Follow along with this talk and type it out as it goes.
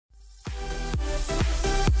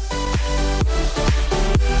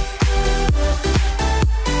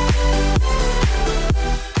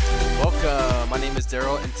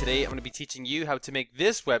today I'm going to be teaching you how to make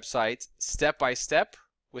this website step by step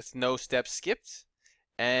with no steps skipped,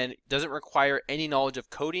 and doesn't require any knowledge of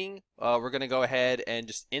coding. We're going to go ahead and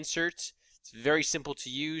just insert. It's very simple to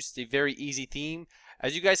use. It's a very easy theme.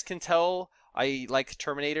 As you guys can tell, I like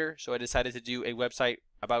Terminator, so I decided to do a website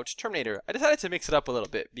about Terminator. I decided to mix it up a little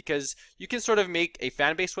bit because you can sort of make a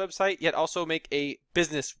fan-based website yet also make a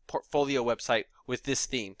business portfolio website with this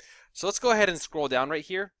theme. So let's go ahead and scroll down right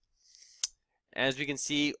here. As we can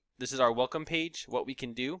see, this is our welcome page, what we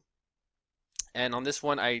can do. And on this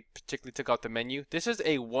one, I particularly took out the menu. This is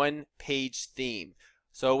a one-page theme.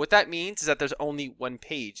 So what that means is that there's only one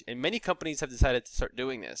page, and many companies have decided to start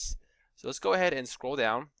doing this. So let's go ahead and scroll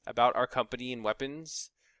down. About our company and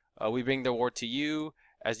weapons. We bring the award to you.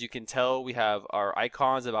 As you can tell, we have our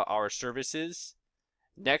icons about our services.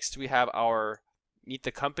 Next, we have our meet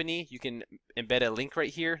the company. You can embed a link right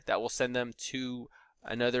here that will send them to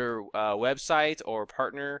another website or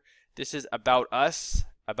partner. This is about us,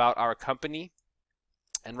 about our company.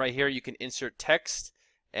 And right here you can insert text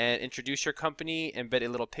and introduce your company, embed a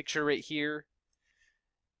little picture right here.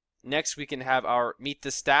 Next we can have our meet the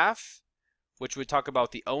staff, which would talk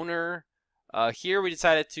about the owner. Here we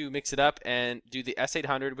decided to mix it up and do the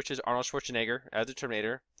S-800, which is Arnold Schwarzenegger as the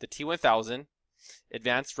Terminator, the T-1000,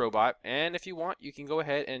 advanced robot, and if you want you can go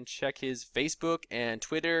ahead and check his Facebook and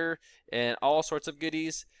Twitter and all sorts of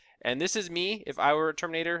goodies. And this is me. If I were a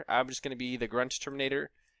Terminator, I'm just going to be the grunt Terminator.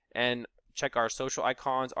 And check our social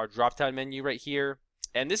icons, our drop down menu right here.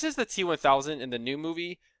 And this is the T-1000 in the new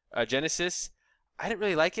movie Genesis. I didn't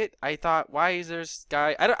really like it. I thought, why is this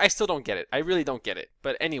guy? I still don't get it. I really don't get it.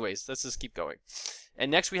 But anyways, let's just keep going. And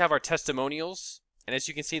next we have our testimonials. And as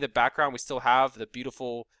you can see in the background, we still have the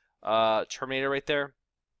beautiful Terminator right there.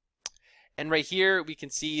 And right here we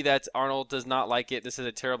can see that Arnold does not like it. This is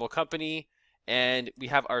a terrible company. And we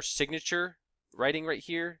have our signature writing right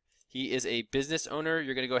here. He is a business owner.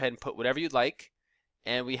 You're going to go ahead and put whatever you'd like.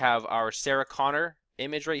 And we have our Sarah Connor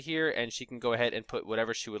image right here, and she can go ahead and put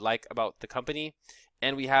whatever she would like about the company.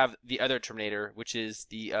 And we have the other Terminator, which is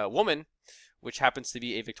the woman, which happens to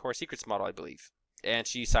be a Victoria's Secret model, I believe. And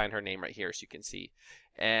she signed her name right here, as you can see.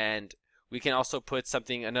 And we can also put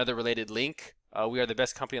something, another related link. We are the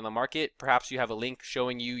best company on the market. Perhaps you have a link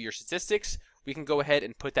showing you your statistics. We can go ahead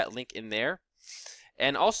and put that link in there.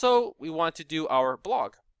 And also, we want to do our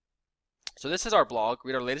blog. So this is our blog.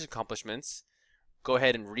 Read our latest accomplishments. Go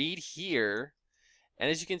ahead and read here. And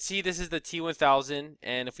as you can see, this is the T-1000.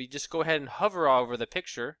 And if we just go ahead and hover over the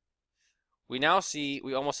picture, we now see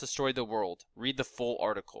we almost destroyed the world. Read the full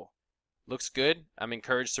article. Looks good. I'm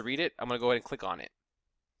encouraged to read it. I'm going to go ahead and click on it.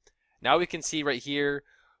 Now we can see right here,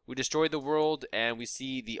 we destroyed the world, and we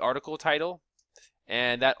see the article title.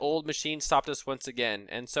 And that old machine stopped us once again.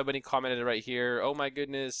 And somebody commented right here, oh my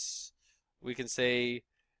goodness. We can say,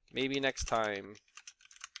 maybe next time.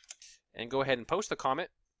 And go ahead and post the comment.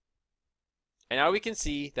 And now we can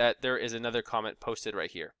see that there is another comment posted right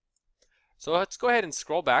here. So let's go ahead and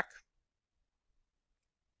scroll back.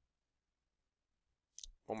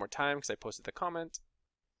 One more time because I posted the comment.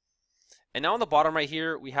 And now on the bottom right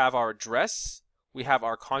here, we have our address, we have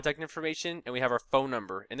our contact information, and we have our phone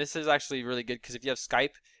number. And this is actually really good because if you have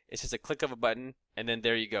Skype, it's just a click of a button, and then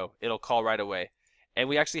there you go. It'll call right away. And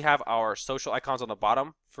we actually have our social icons on the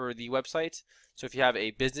bottom for the website. So if you have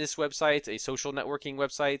a business website, a social networking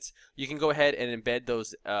website, you can go ahead and embed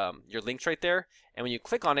those your links right there. And when you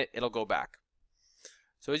click on it, it'll go back.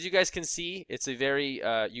 So as you guys can see, it's a very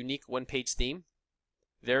unique one-page theme.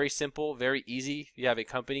 Very simple, very easy. If you have a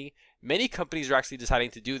company. Many companies are actually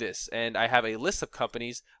deciding to do this. And I have a list of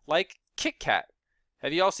companies like KitKat.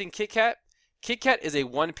 Have you all seen KitKat? KitKat is a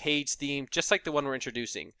one-page theme, just like the one we're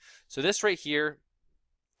introducing. So this right here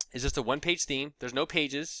is just a one-page theme. There's no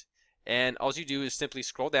pages. And all you do is simply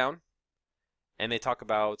scroll down. And they talk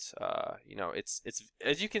about, it's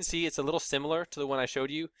as you can see, it's a little similar to the one I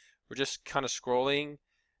showed you. We're just kind of scrolling.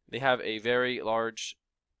 They have a very large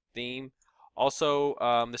theme. Also,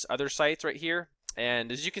 this other site right here,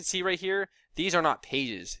 and as you can see right here, these are not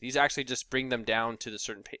pages. These actually just bring them down to the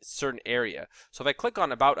certain area. So if I click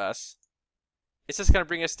on About Us, it's just going to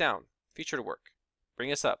bring us down. Featured work,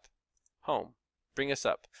 bring us up. Home, bring us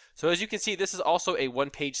up. So as you can see, this is also a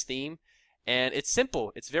one-page theme, and it's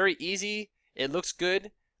simple. It's very easy. It looks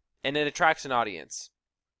good, and it attracts an audience.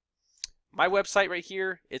 My website right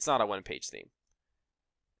here, it's not a one-page theme.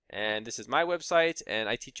 And this is my website, and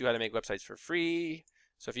I teach you how to make websites for free.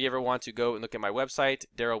 So if you ever want to go and look at my website,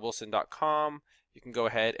 darrelwilson.com, you can go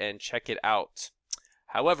ahead and check it out.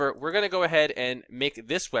 However, we're going to go ahead and make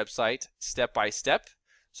this website step by step.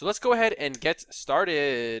 So let's go ahead and get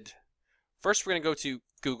started. First, we're going to go to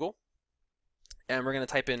Google, And we're going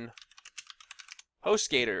to type in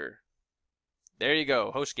Hostgator. There you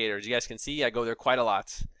go, Hostgator. As you guys can see, I go there quite a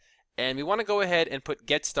lot. And we want to go ahead and put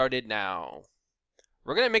get started now.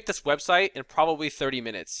 We're going to make this website in probably 30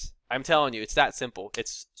 minutes. I'm telling you, it's that simple.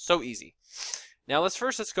 It's so easy. Now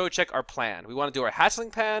let's go check our plan. We want to do our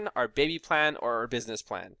hatchling plan, our baby plan, or our business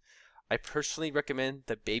plan. I personally recommend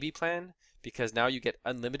the baby plan because now you get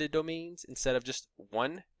unlimited domains instead of just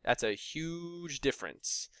one. That's a huge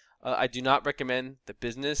difference. I do not recommend the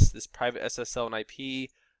business, this private SSL and IP.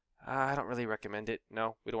 I don't really recommend it.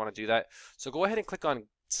 No, we don't want to do that. So go ahead and click on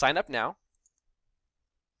sign up now.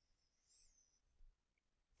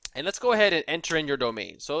 And let's go ahead and enter in your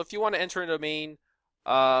domain. So if you want to enter a domain,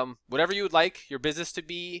 whatever you would like your business to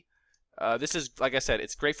be, this is, like I said,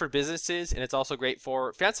 it's great for businesses and it's also great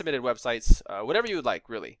for fan submitted websites, whatever you would like,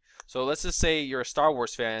 really. So let's just say you're a Star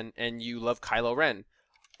Wars fan and you love Kylo Ren.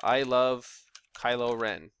 I love Kylo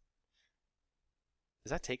Ren. Is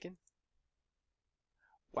that taken?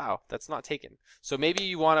 Wow, that's not taken. So maybe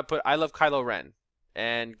you want to put I love Kylo Ren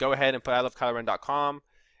and go ahead and put ilovekyloren.com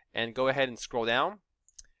and go ahead and scroll down.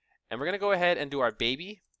 And we're going to go ahead and do our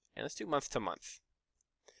baby and let's do month to month.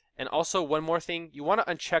 And also one more thing, you want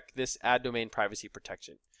to uncheck this add domain privacy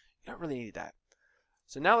protection. You don't really need that.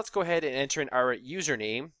 So now let's go ahead and enter in our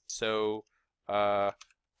username. So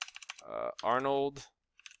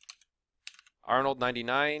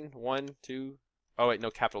Arnold99 1 2. Oh wait, no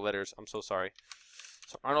capital letters. I'm so sorry.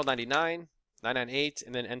 So Arnold99 998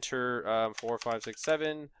 and then enter 4 5 6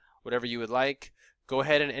 7, whatever you would like. Go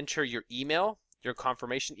ahead and enter your email, your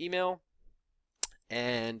confirmation email,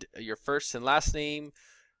 and your first and last name.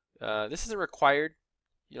 This isn't required.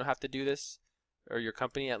 You don't have to do this, or your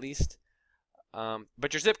company at least.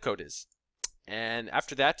 But your zip code is. And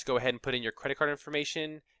after that, go ahead and put in your credit card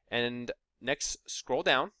information. And next, scroll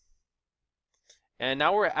down. And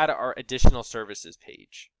now we're at our additional services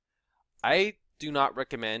page. I do not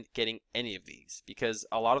recommend getting any of these because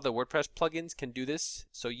a lot of the WordPress plugins can do this,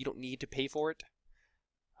 so you don't need to pay for it.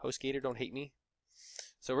 Hostgator, don't hate me.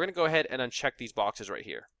 So we're going to go ahead and uncheck these boxes right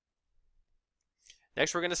here.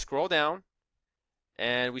 Next, we're going to scroll down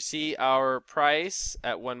and we see our price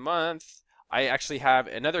at 1 month. I actually have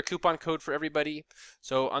another coupon code for everybody.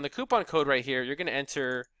 So on the coupon code right here, you're going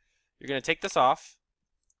to take this off.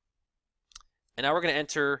 And now we're going to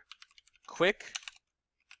enter quick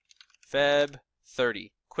Feb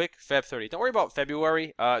 30. Quick Feb 30. Don't worry about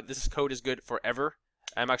February. This code is good forever.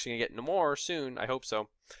 I'm actually going to get more soon. I hope so.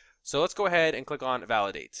 So let's go ahead and click on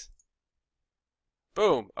validate.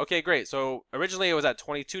 Boom. Okay, great. So originally it was at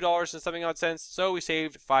 $22 and something odd cents. So we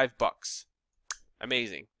saved $5.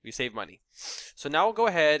 Amazing. We saved money. So now we'll go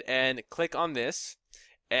ahead and click on this.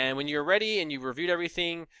 And when you're ready and you've reviewed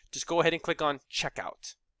everything, just go ahead and click on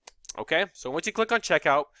checkout. Okay, so once you click on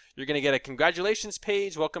checkout, you're going to get a congratulations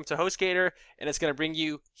page, welcome to Hostgator, and it's going to bring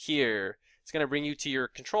you here. It's going to bring you to your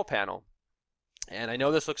control panel. And I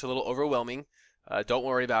know this looks a little overwhelming. Don't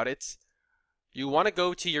worry about it. You want to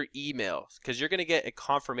go to your email because you're going to get a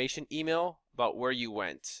confirmation email about where you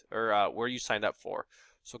went or where you signed up for.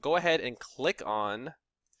 So go ahead and click on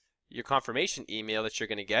your confirmation email that you're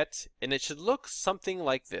going to get, and it should look something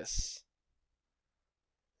like this.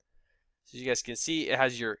 So you guys can see it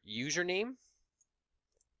has your username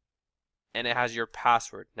and it has your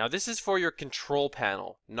password. Now this is for your control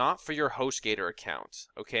panel, not for your Hostgator account.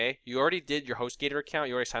 Okay, you already did your Hostgator account,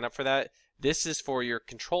 you already signed up for that. This is for your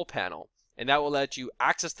control panel, and that will let you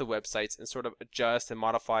access the websites and sort of adjust and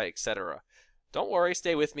modify, etc. Don't worry,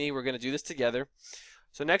 stay with me, we're going to do this together.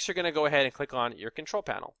 So next you're going to go ahead and click on your control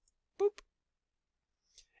panel. Boop.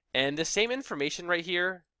 And the same information right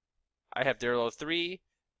here, I have Darrel 3.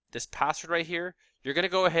 This password right here, you're going to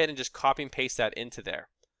go ahead and just copy and paste that into there.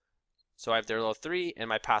 So I have Darrel 3 and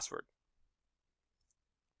my password.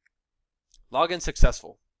 Login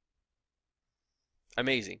successful.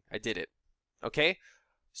 Amazing, I did it. Okay,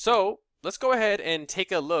 so let's go ahead and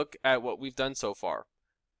take a look at what we've done so far.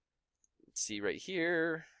 Let's see right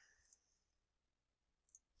here.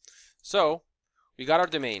 So we got our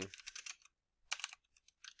domain.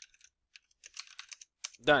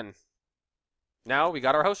 Done. Now we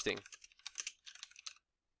got our hosting.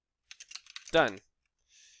 Done.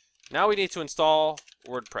 Now we need to install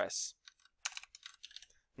WordPress.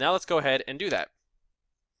 Now let's go ahead and do that.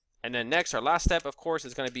 And then next, our last step, of course,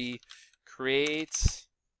 is going to be create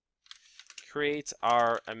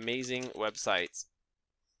our amazing website.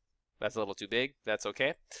 That's a little too big. That's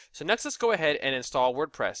okay. So next, let's go ahead and install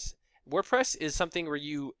WordPress. WordPress is something where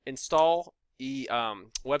you install the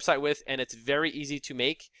website with, and it's very easy to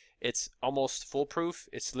make. It's almost foolproof.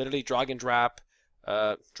 It's literally drag and drop,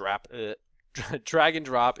 drag and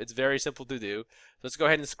drop. It's very simple to do. Let's go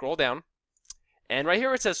ahead and scroll down. And right here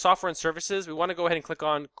where it says software and services, we want to go ahead and click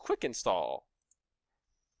on quick install.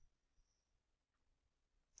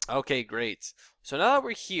 Okay, great. So now that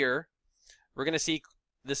we're here, we're going to see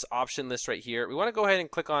this option list right here. We want to go ahead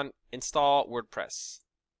and click on install WordPress.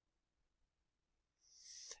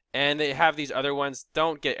 And they have these other ones.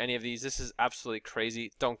 Don't get any of these. This is absolutely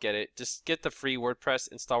crazy. Don't get it. Just get the free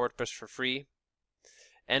WordPress, install WordPress for free.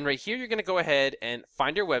 And right here, you're going to go ahead and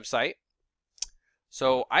find your website.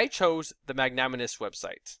 So I chose the Magnanimous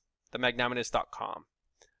website, the magnanimous.com.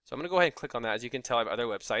 So I'm going to go ahead and click on that. As you can tell, I have other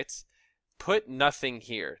websites. Put nothing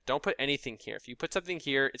here. Don't put anything here. If you put something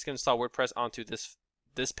here, it's going to install WordPress onto this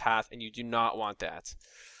path, and you do not want that.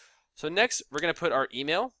 So next, we're going to put our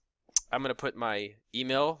email. I'm going to put my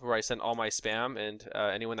email where I send all my spam, and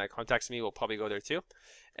anyone that contacts me will probably go there too.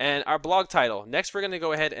 And our blog title. Next, we're going to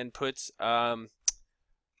go ahead and put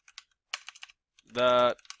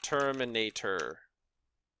the Terminator.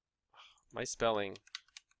 My spelling.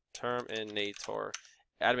 Terminator.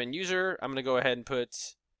 Admin user. I'm going to go ahead and put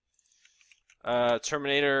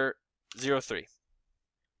Terminator 03.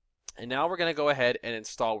 And now we're going to go ahead and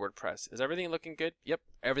install WordPress. Is everything looking good? Yep,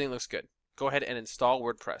 everything looks good. Go ahead and install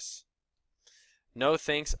WordPress. No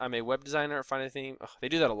thanks, I'm a web designer. Find a theme. Oh, they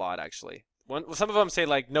do that a lot, actually. Some of them say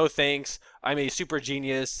like, no thanks, I'm a super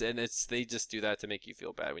genius, and they just do that to make you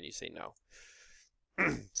feel bad when you say no.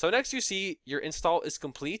 So next you see your install is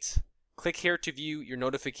complete. Click here to view your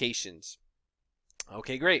notifications.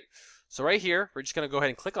 Okay, great. So right here, we're just going to go ahead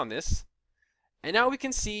and click on this. And now we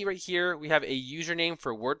can see right here, we have a username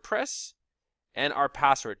for WordPress and our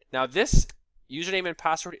password. Now this username and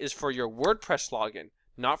password is for your WordPress login,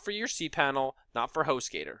 not for your cPanel, not for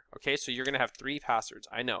Hostgator. Okay, so you're going to have 3 passwords.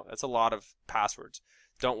 I know, that's a lot of passwords.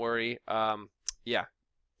 Don't worry. Yeah.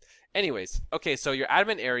 Anyways, okay, so your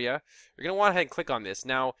admin area, you're going to want to click on this.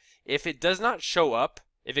 Now, if it does not show up,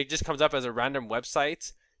 if it just comes up as a random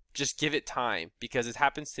website, just give it time, because it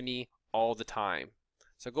happens to me all the time.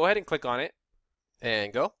 So go ahead and click on it.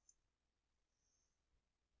 And go.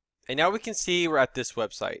 And now we can see we're at this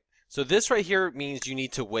website. So this right here means you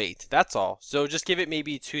need to wait. That's all. So just give it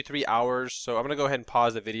maybe 2-3 hours. So I'm going to go ahead and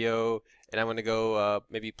pause the video, and I'm going to go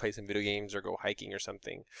maybe play some video games or go hiking or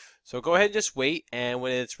something. So go ahead and just wait, and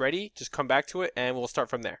when it's ready, just come back to it and we'll start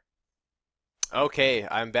from there. Okay,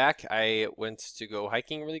 I'm back. I went to go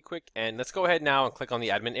hiking really quick, and let's go ahead now and click on the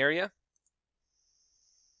admin area.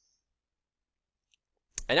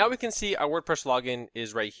 And now we can see our WordPress login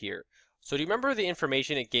is right here. So do you remember the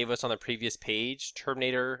information it gave us on the previous page,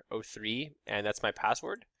 Terminator 03, and that's my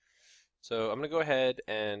password? So I'm going to go ahead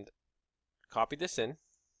and copy this in.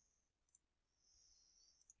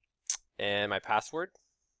 And my password.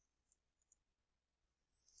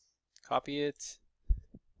 Copy it.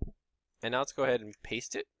 And now let's go ahead and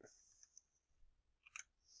paste it.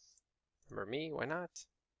 Remember me, why not?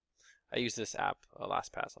 I use this app,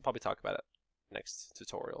 LastPass. I'll probably talk about it next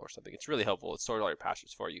tutorial or something. It's really helpful. It stores all your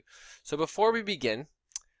passwords for you. So before we begin,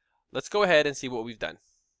 let's go ahead and see what we've done.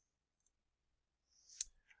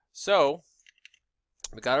 So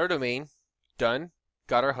we got our domain, done.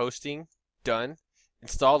 Got our hosting, done.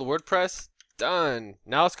 Installed WordPress, done.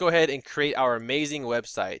 Now let's go ahead and create our amazing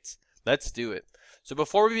website. Let's do it. So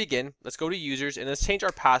before we begin, let's go to users and let's change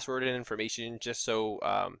our password and information just so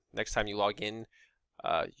next time you log in,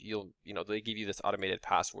 they give you this automated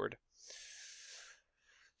password.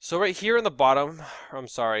 So right here in the bottom, I'm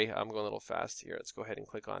sorry, I'm going a little fast here. Let's go ahead and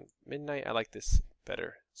click on midnight. I like this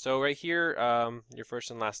better. So right here, your first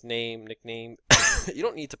and last name, nickname, you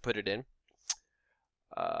don't need to put it in.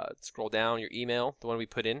 Scroll down, your email, the one we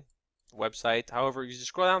put in, website. However, you just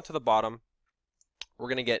scroll down to the bottom. We're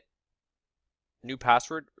going to get new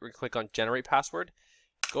password. We're going to click on generate password.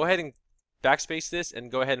 Go ahead and backspace this and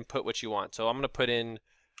go ahead and put what you want. So I'm going to put in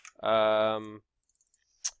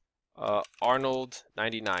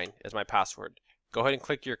Arnold99 as my password. Go ahead and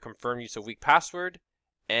click your confirm use of weak password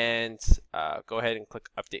and go ahead and click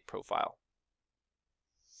update profile.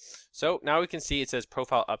 So now we can see it says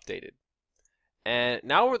profile updated. And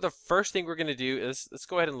now the first thing we're going to do is let's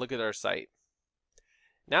go ahead and look at our site.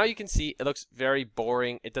 Now you can see it looks very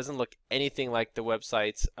boring. It doesn't look anything like the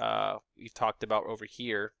websites we've talked about over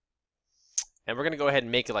here. And we're going to go ahead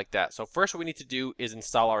and make it like that. So first what we need to do is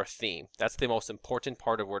install our theme. That's the most important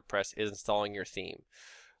part of WordPress, is installing your theme.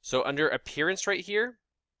 So under appearance right here,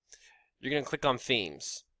 you're going to click on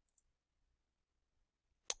themes.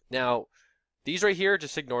 Now these right here,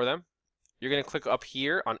 just ignore them. You're going to click up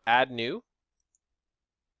here on add new.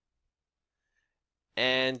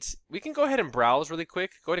 And we can go ahead and browse really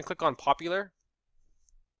quick. Go ahead and click on popular.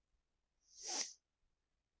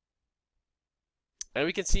 And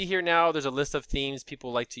we can see here now there's a list of themes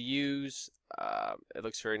people like to use. It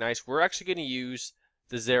looks very nice. We're actually going to use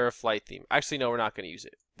the Zara Flight theme. Actually, no, we're not going to use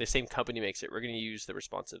it. The same company makes it. We're going to use the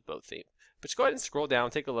responsive boat theme. But just go ahead and scroll down,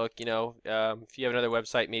 take a look. You know, if you have another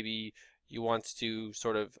website, maybe you want to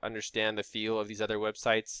sort of understand the feel of these other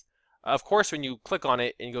websites. Of course, when you click on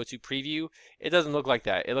it and go to preview, it doesn't look like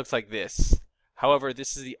that. It looks like this. However,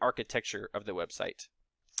 this is the architecture of the website.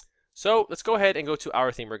 So let's go ahead and go to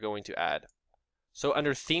our theme we're going to add. So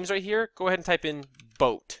under themes right here, go ahead and type in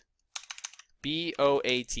boat.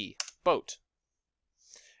 B-O-A-T, boat.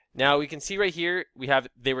 Now we can see right here, we have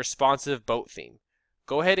the responsive boat theme.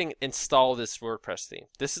 Go ahead and install this WordPress theme.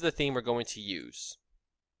 This is the theme we're going to use.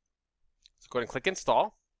 So go ahead and click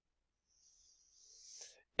install.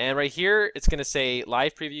 And right here, it's going to say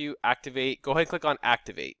live preview, activate. Go ahead and click on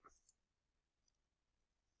activate.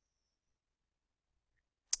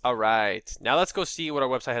 All right, now let's go see what our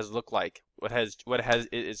website has looked like. What it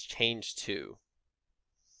is changed to.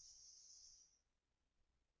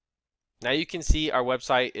 Now you can see our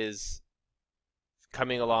website is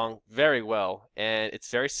coming along very well, and it's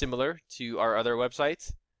very similar to our other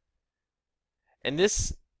websites. And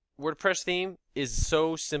this WordPress theme is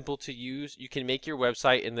so simple to use. You can make your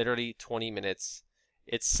website in literally 20 minutes.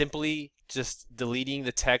 It's simply just deleting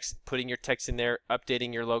the text, putting your text in there,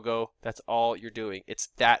 updating your logo. That's all you're doing. It's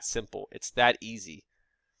that simple. It's that easy.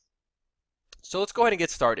 So let's go ahead and get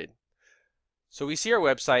started. So we see our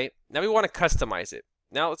website. Now we want to customize it.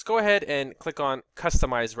 Now let's go ahead and click on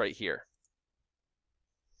customize right here.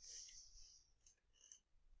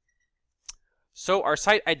 So our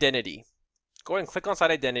site identity. Go ahead and click on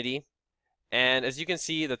site identity. And as you can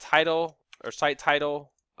see, the title or site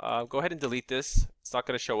title, go ahead and delete this. It's not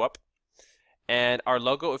going to show up. And our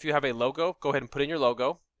logo, if you have a logo, go ahead and put in your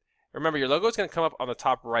logo. Remember, your logo is going to come up on the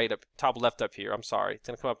top left up here. I'm sorry. It's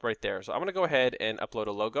going to come up right there. So I'm going to go ahead and upload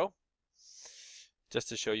a logo just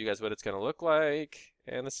to show you guys what it's going to look like.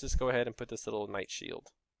 And let's just go ahead and put this little knight shield.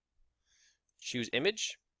 Choose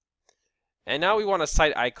image. And now we want a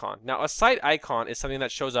site icon. Now a site icon is something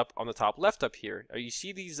that shows up on the top left up here. You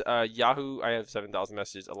see these Yahoo, I have 7,000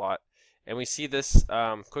 messages a lot. And we see this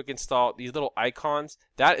quick install, these little icons.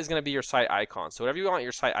 That is going to be your site icon. So whatever you want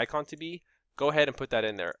your site icon to be, go ahead and put that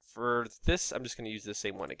in there. For this, I'm just going to use the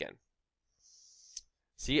same one again.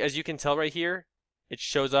 See, as you can tell right here, it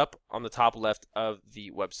shows up on the top left of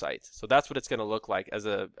the website. So that's what it's going to look like as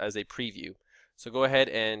a preview. So go ahead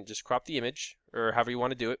and just crop the image, or however you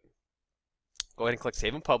want to do it. Go ahead and click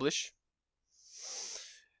Save and Publish.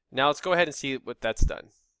 Now let's go ahead and see what that's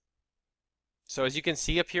done. So as you can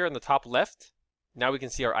see up here on the top left, now we can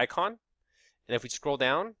see our icon. And if we scroll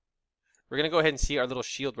down, we're going to go ahead and see our little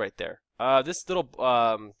shield right there. This little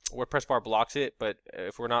WordPress bar blocks it, but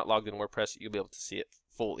if we're not logged in WordPress, you'll be able to see it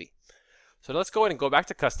fully. So let's go ahead and go back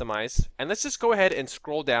to Customize. And let's just go ahead and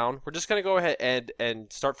scroll down. We're just going to go ahead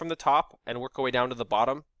and start from the top and work our way down to the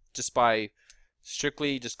bottom just by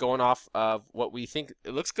strictly just going off of what we think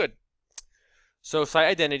it looks good. So site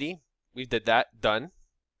identity, we did that, done.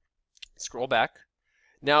 Scroll back.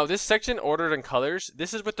 Now this section ordered in colors,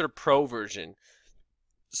 this is with their pro version.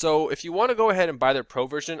 So if you want to go ahead and buy their pro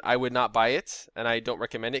version, I would not buy it, and I don't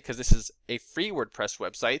recommend it because this is a free WordPress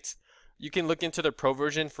website. You can look into their pro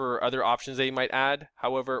version for other options they might add.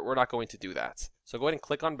 However, we're not going to do that. So go ahead and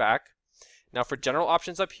click on back. Now for general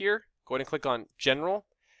options up here, go ahead and click on general.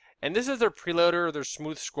 And this is their preloader, their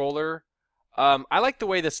smooth scroller. I like the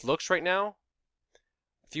way this looks right now.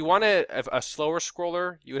 If you want a slower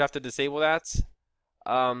scroller, you would have to disable that.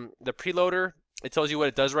 The preloader, it tells you what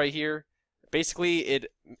it does right here. Basically, it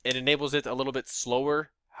enables it a little bit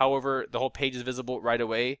slower. However, the whole page is visible right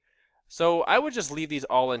away. So I would just leave these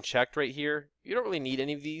all unchecked right here. You don't really need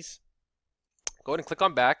any of these. Go ahead and click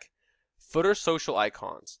on back. Footer social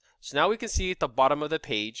icons. So now we can see at the bottom of the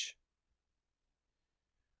page,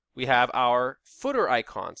 we have our footer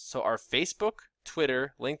icons. So our Facebook,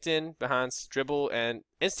 Twitter, LinkedIn, Behance, Dribbble, and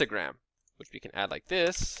Instagram, which we can add like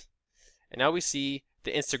this. And now we see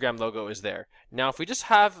the Instagram logo is there. Now, if we just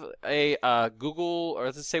have a Google, or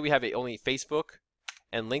let's say we have only Facebook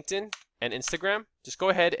and LinkedIn and Instagram, just go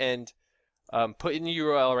ahead and put in the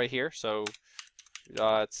URL right here. So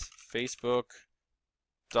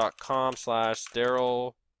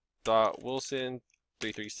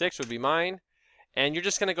facebook.com/Darrel.Wilson336 would be mine. And you're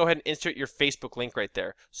just going to go ahead and insert your Facebook link right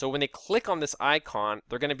there. So when they click on this icon,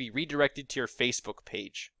 they're going to be redirected to your Facebook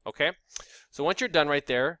page. Okay? So once you're done right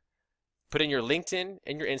there, put in your LinkedIn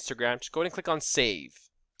and your Instagram. Just go ahead and click on Save.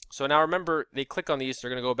 So now remember, they click on these,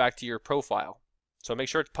 they're going to go back to your profile. So make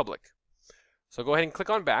sure it's public. So go ahead and click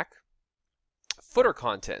on back. Footer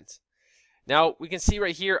content. Now we can see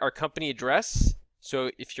right here our company address.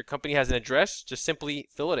 So if your company has an address, just simply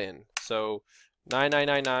fill it in. So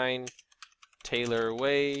 9999 Taylor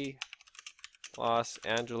Way, Los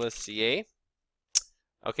Angeles, CA.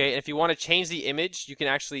 Okay, and if you want to change the image, you can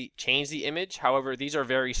actually change the image. However, these are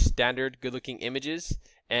very standard, good-looking images.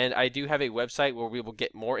 And I do have a website where we will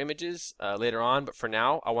get more images later on, but for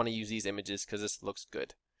now, I want to use these images because this looks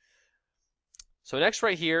good. So next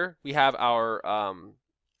right here, we have our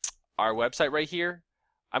website right here.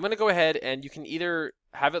 I'm going to go ahead and you can either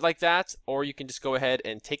have it like that, or you can just go ahead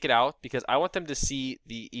and take it out because I want them to see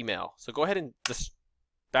the email. So go ahead and just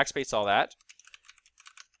backspace all that.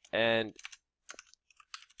 And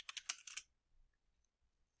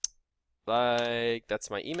like, that's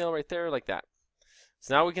my email right there, like that.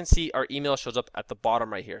 So now we can see our email shows up at the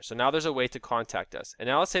bottom right here. So now there's a way to contact us. And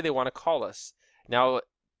now let's say they want to call us. Now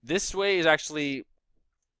this way is actually,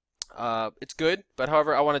 it's good, but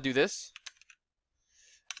however, I want to do this.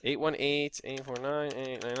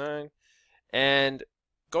 818-849-8899. And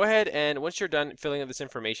go ahead and once you're done filling in this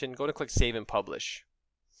information, go to click Save and Publish.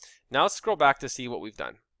 Now let's scroll back to see what we've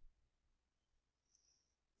done.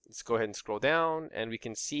 Let's go ahead and scroll down and we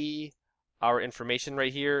can see our information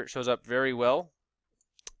right here. It shows up very well.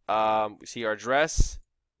 We see our address,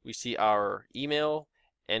 we see our email,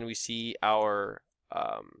 and we see our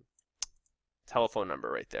telephone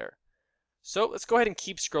number right there. So let's go ahead and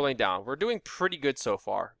keep scrolling down. We're doing pretty good so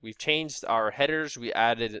far. We've changed our headers. We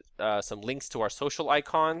added some links to our social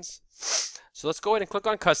icons. So let's go ahead and click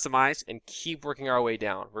on Customize and keep working our way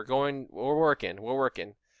down. We're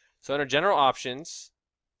working. So under General Options,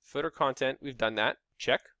 Footer Content, we've done that.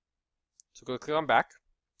 Check. So go click on Back.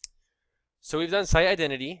 So we've done Site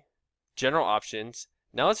Identity, General Options.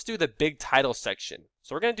 Now let's do the Big Title section.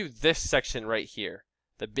 So we're going to do this section right here,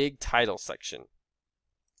 the Big Title section.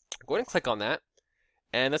 Go ahead and click on that.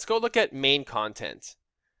 And let's go look at Main Content.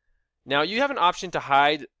 Now you have an option to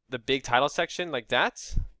hide the Big Title section like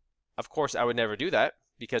that. Of course, I would never do that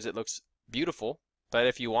because it looks beautiful. But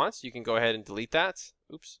if you want, you can go ahead and delete that.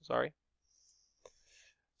 Oops, sorry.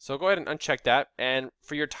 So go ahead and uncheck that. And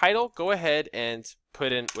for your title, go ahead and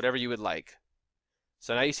put in whatever you would like.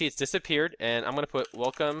 So now you see it's disappeared, and I'm going to put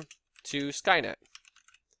Welcome to Skynet.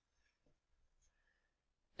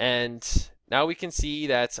 And now we can see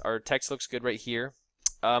that our text looks good right here.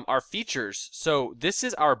 Our features. So this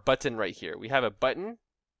is our button right here. We have a button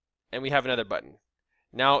and we have another button.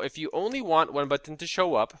 Now, if you only want one button to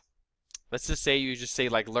show up, let's just say you just say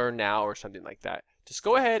like Learn Now or something like that. Just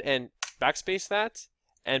go ahead and backspace that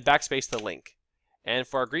and backspace the link. And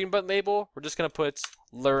for our green button label, we're just going to put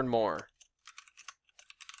Learn More.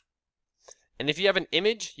 And if you have an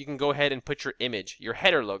image, you can go ahead and put your image, your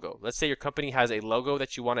header logo. Let's say your company has a logo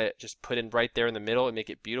that you want to just put in right there in the middle and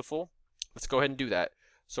make it beautiful. Let's go ahead and do that.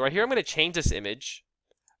 So right here, I'm going to change this image.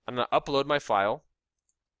 I'm going to upload my file.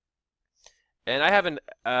 And I have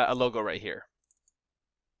a logo right here.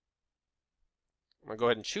 I'm going to go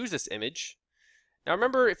ahead and choose this image. Now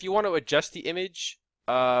remember, if you want to adjust the image,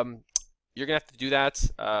 you're going to have to do that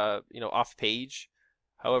off page.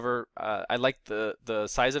 However, I like the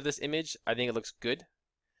size of this image. I think it looks good.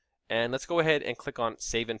 And let's go ahead and click on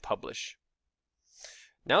Save and Publish.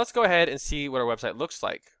 Now let's go ahead and see what our website looks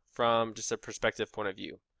like from just a perspective point of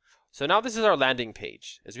view. So now this is our landing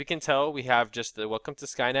page. As we can tell, we have just the Welcome to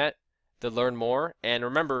Skynet, the Learn More, and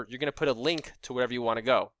remember, you're going to put a link to wherever you want to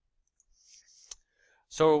go.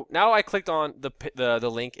 So now I clicked on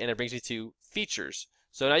the link and it brings me to Features.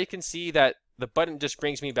 So now you can see that the button just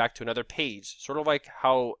brings me back to another page, sort of like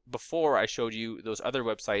how before I showed you those other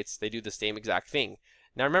websites, they do the same exact thing.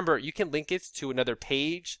 Now remember, you can link it to another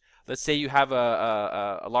page. Let's say you have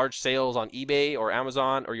a large sales on eBay or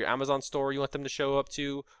Amazon or your Amazon store you want them to show up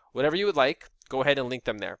to, whatever you would like, go ahead and link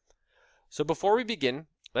them there. So before we begin,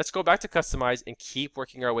 let's go back to Customize and keep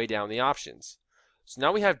working our way down the options. So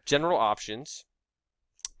now we have General Options,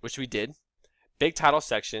 which we did, Big Title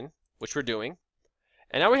section, which we're doing,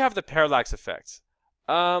 and now we have the parallax effect.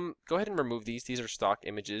 Go ahead and remove these. These are stock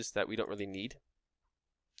images that we don't really need.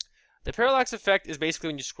 The parallax effect is basically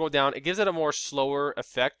when you scroll down, it gives it a more slower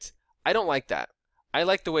effect. I don't like that. I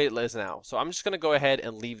like the way it is now. So I'm just going to go ahead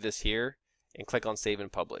and leave this here and click on Save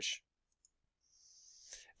and Publish.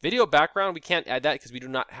 Video background, we can't add that because we do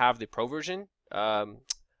not have the pro version. I'm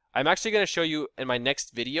actually going to show you in my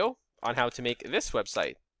next video on how to make this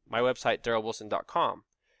website, my website, darrelwilson.com.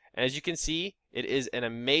 And as you can see, it is an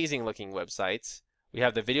amazing looking website. We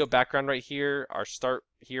have the video background right here, our Start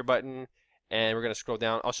Here button, and we're going to scroll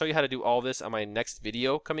down. I'll show you how to do all this on my next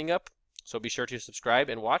video coming up. So be sure to subscribe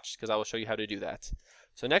and watch because I will show you how to do that.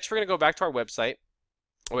 So next we're going to go back to our website.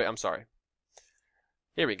 Oh, wait, I'm sorry.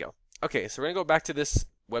 Here we go. Okay, so we're going to go back to this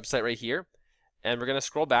website right here. And we're going to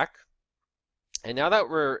scroll back. And now that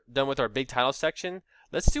we're done with our big title section,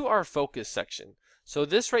 let's do our focus section. So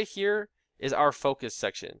this right here is our focus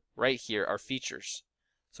section, right here, our features.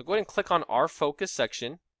 So go ahead and click on our focus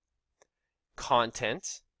section,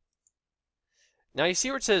 content. Now you see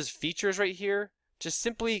where it says features right here? Just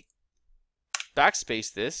simply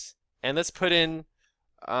backspace this, and let's put in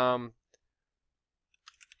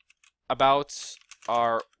about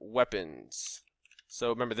our weapons. So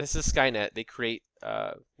remember, this is Skynet. They create,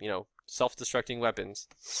 self-destructing weapons.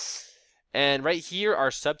 And right here, our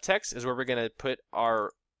subtext is where we're going to put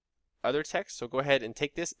our other text. So go ahead and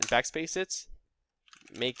take this and backspace it.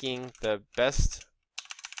 Making the best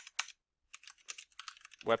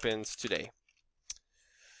weapons today.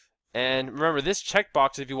 And remember, this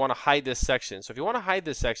checkbox if you want to hide this section. So if you want to hide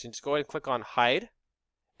this section, just go ahead and click on hide.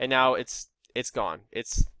 And now it's gone.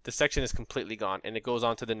 The section is completely gone, and it goes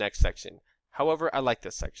on to the next section. However, I like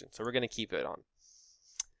this section, so we're going to keep it on.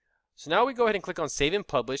 So now we go ahead and click on Save and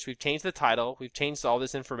Publish. We've changed the title. We've changed all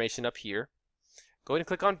this information up here. Go ahead and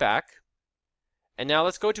click on Back. And now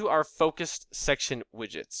let's go to our Focused Section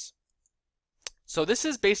widgets. So this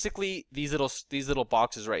is basically these little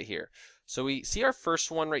boxes right here. So we see our first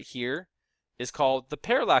one right here is called the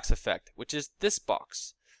Parallax Effect, which is this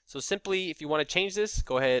box. So simply, if you want to change this,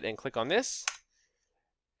 go ahead and click on this.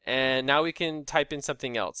 And now we can type in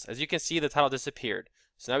something else. As you can see, the title disappeared.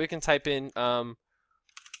 So now we can type in,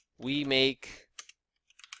 we make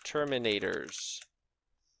Terminators.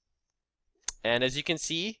 And as you can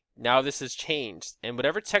see, now this has changed. And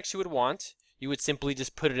whatever text you would want, you would simply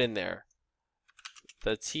just put it in there.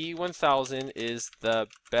 The T1000 is the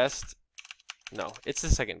best, no, it's the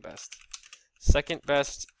second best. Second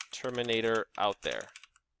best Terminator out there.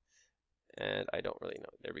 And I don't really know.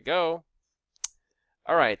 There we go.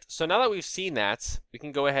 All right, so now that we've seen that, we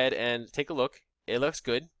can go ahead and take a look. It looks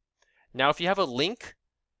good. Now, if you have a link,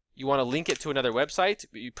 you want to link it to another website,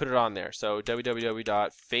 you put it on there. So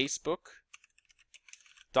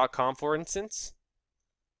www.facebook.com, for instance.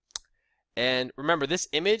 And remember, this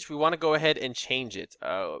image, we want to go ahead and change it.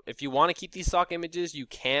 If you want to keep these stock images, you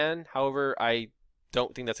can. However, I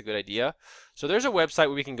don't think that's a good idea. So there's a website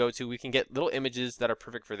where we can go to. We can get little images that are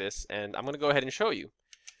perfect for this, and I'm going to go ahead and show you.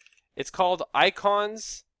 It's called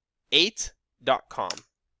icons8.com.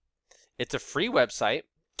 It's a free website,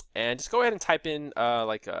 and just go ahead and type in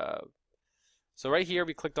so right here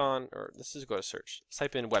we clicked on, or let's just go to search. Let's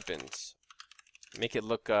type in weapons. Make it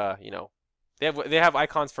look, they have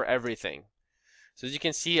icons for everything. So as you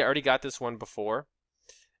can see, I already got this one before.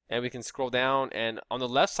 And we can scroll down, and on the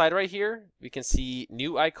left side right here, we can see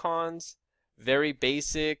new icons, very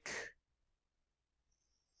basic.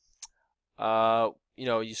 You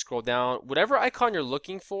scroll down, whatever icon you're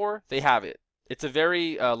looking for, they have it. It's a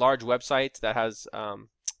very large website that has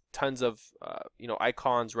tons of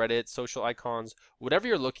icons, Reddit, social icons, whatever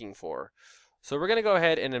you're looking for. So we're gonna go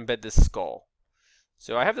ahead and embed this skull.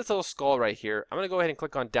 So I have this little skull right here. I'm gonna go ahead and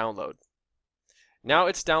click on download. Now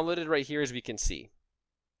it's downloaded right here, as we can see.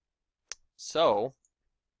 So,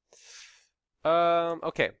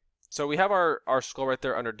 okay. So we have our skull right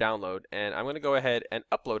there under download, and I'm gonna go ahead and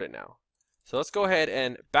upload it now. So let's go ahead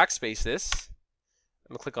and backspace this.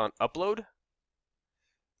 I'm gonna click on upload,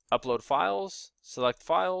 upload files, select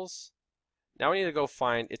files. Now I need to go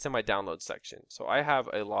find, it's in my download section. So I have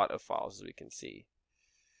a lot of files, as we can see.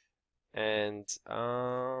 And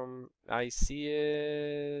I see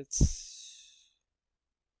it.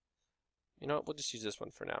 You know what, we'll just use this one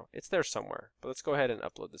for now. It's there somewhere, but let's go ahead and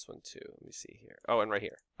upload this one too. Let me see here. Oh, and right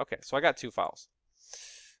here. Okay, so I got two files.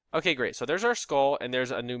 Okay, great. So there's our skull, and there's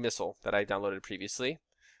a new missile that I downloaded previously.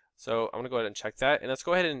 So I'm going to go ahead and check that. And let's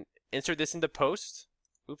go ahead and insert this into post.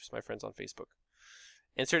 Oops, my friend's on Facebook.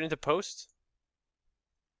 Insert into post.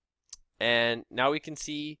 And now we can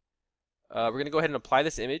see, we're going to go ahead and apply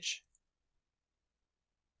this image.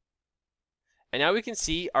 And now we can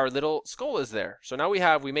see our little skull is there. So now we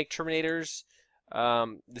make Terminators.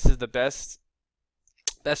 This is the best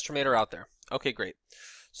Terminator out there. Okay, great.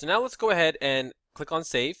 So now let's go ahead and click on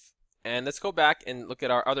save. And let's go back and look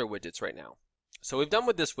at our other widgets right now. So we've done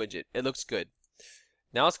with this widget. It looks good.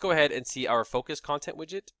 Now let's go ahead and see our focus content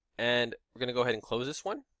widget. And we're going to go ahead and close this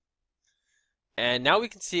one. And now we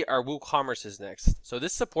can see our WooCommerce is next. So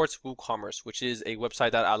this supports WooCommerce, which is a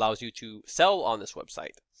website that allows you to sell on this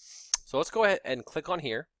website. So let's go ahead and click on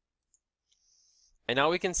here. And now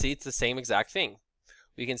we can see it's the same exact thing.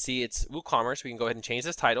 We can see it's WooCommerce. We can go ahead and change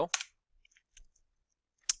this title.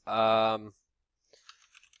 Arnold's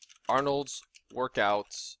workout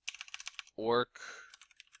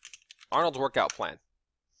plan.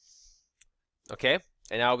 Okay,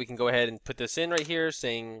 and now we can go ahead and put this in right here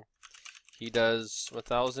saying He does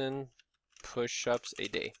 1,000 push-ups a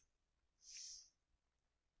day.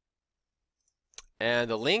 And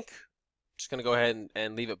the link, just going to go ahead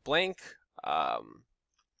and leave it blank. Now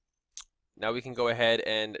we can go ahead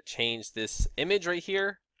and change this image right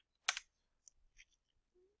here.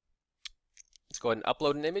 Let's go ahead and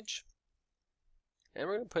upload an image. And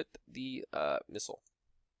we're going to put the missile.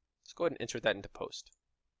 Let's go ahead and insert that into post.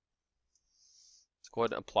 Let's go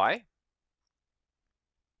ahead and apply.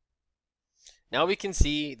 Now we can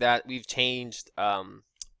see that we've changed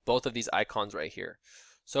both of these icons right here.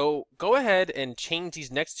 So go ahead and change these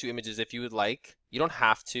next two images if you would like. You don't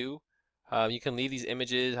have to. You can leave these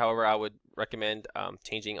images. However, I would recommend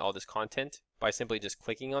changing all this content by simply just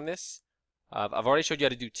clicking on this. I've already showed you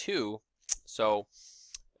how to do two. So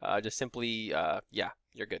just simply, yeah,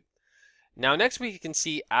 you're good. Now next we can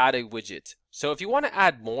see add a widget. So if you want to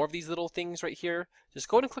add more of these little things right here, just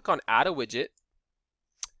go ahead and click on add a widget.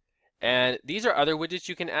 And these are other widgets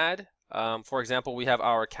you can add. For example, we have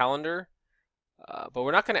our calendar, but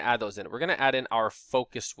we're not going to add those in. We're going to add in our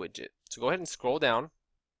focus widget. So go ahead and scroll down.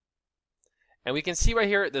 And we can see right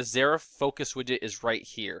here, the Xara focus widget is right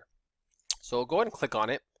here. So go ahead and click on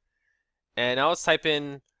it. And now let's type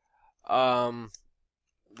in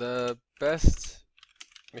the best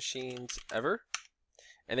machines ever.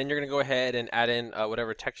 And then you're going to go ahead and add in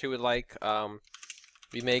whatever text you would like.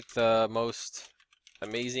 We make the most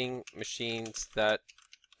amazing machines that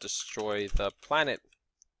destroy the planet.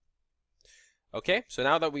 Okay, so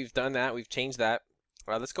now that we've done that, we've changed that.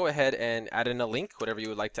 Let's go ahead and add in a link, whatever you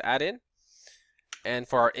would like to add in. And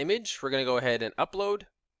for our image, we're going to go ahead and upload.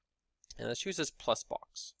 And let's use this plus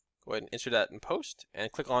box. Go ahead and insert that in post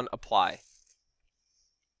and click on apply.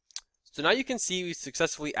 So now you can see we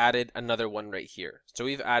successfully added another one right here. So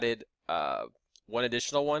we've added one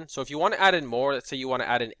additional one. So if you want to add in more, let's say you want to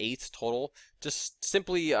add in 8 total, just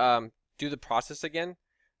simply do the process again.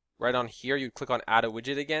 Right on here, you'd click on add a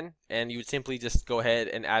widget again, and you would simply just go ahead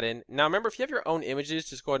and add in. Now remember, if you have your own images,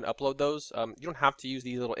 just go ahead and upload those. You don't have to use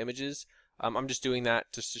these little images. I'm just doing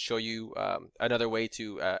that just to show you another way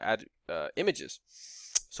to add images.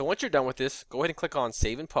 So once you're done with this, go ahead and click on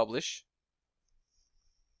save and publish.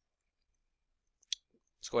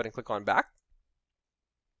 Let's go ahead and click on back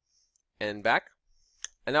and back.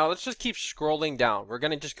 And now let's just keep scrolling down. We're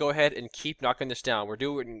going to just go ahead and keep knocking this down. We're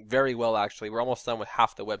doing very well, actually. We're almost done with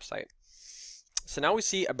half the website. So now we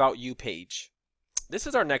see About You page. This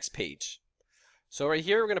is our next page. So right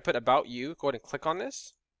here, we're going to put About You. Go ahead and click on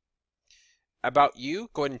this. About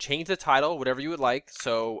You. Go ahead and change the title, whatever you would like.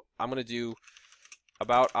 So I'm going to do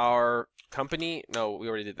About Our Company. No, we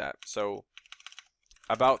already did that. So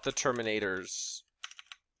About the Terminators.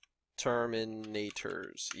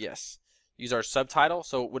 Terminators. Yes. Use our subtitle.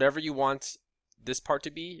 So whatever you want this part to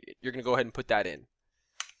be, you're going to go ahead and put that in.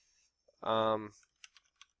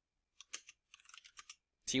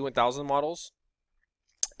 T1000 models.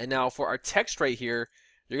 And now for our text right here,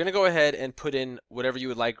 you're going to go ahead and put in whatever you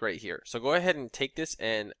would like right here. So go ahead and take this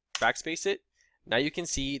and backspace it. Now you can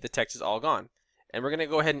see the text is all gone. And we're going to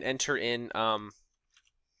go ahead and enter in,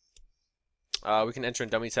 we can enter in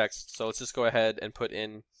dummy text. So let's just go ahead and put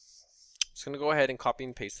in, I'm just going to go ahead and copy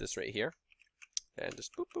and paste this right here. And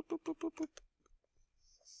just boop, boop, boop, boop, boop, boop.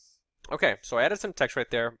 Okay, so I added some text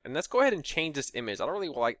right there. And let's go ahead and change this image. I don't really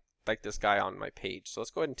like this guy on my page. So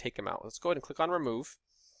let's go ahead and take him out. Let's go ahead and click on remove.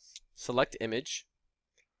 Select image.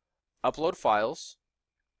 Upload files.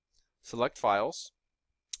 Select files.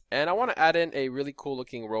 And I want to add in a really cool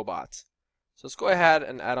looking robot. So let's go ahead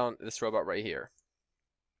and add on this robot right here.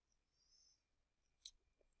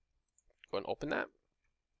 Go ahead and open that.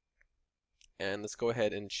 And let's go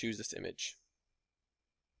ahead and choose this image.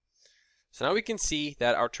 So now we can see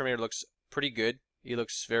that our Terminator looks pretty good. He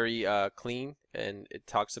looks very clean, and it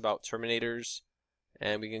talks about Terminators.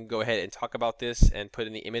 And we can go ahead and talk about this and put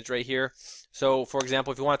in the image right here. So for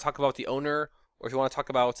example, if you want to talk about the owner, or if you want to talk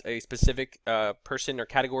about a specific person or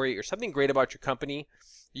category or something great about your company,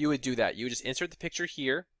 you would do that. You would just insert the picture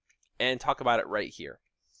here and talk about it right here.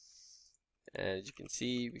 And as you can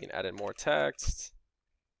see, we can add in more text.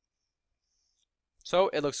 So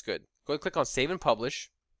it looks good. Go ahead and click on save and publish.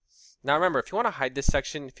 Now remember, if you want to hide this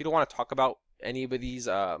section, if you don't want to talk about any of these,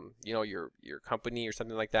 you know, your company or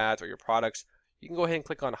something like that, or your products, you can go ahead and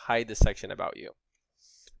click on hide this section about you.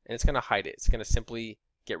 And it's going to hide it. It's going to simply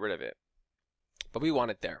get rid of it. But we want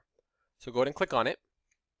it there. So go ahead and click on it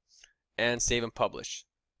and save and publish.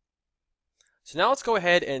 So now let's go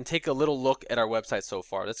ahead and take a little look at our website so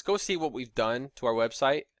far. Let's go see what we've done to our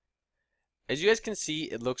website. As you guys can see,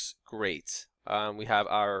 it looks great. We have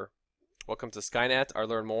our Welcome to Skynet, our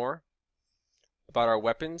Learn More. About our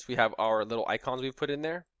weapons, we have our little icons we've put in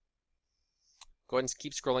there. Go ahead and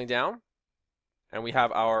keep scrolling down. And we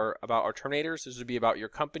have our about our terminators. This would be about your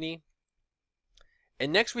company.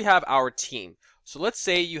 And next we have our team. So let's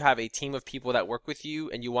say you have a team of people that work with you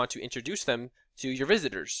and you want to introduce them to your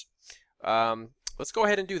visitors. Let's go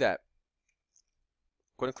ahead and do that.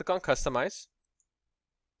 Go ahead and click on Customize.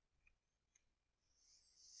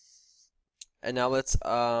 And now let's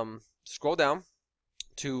scroll down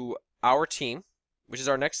to our team, which is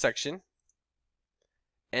our next section,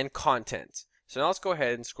 and content. So now let's go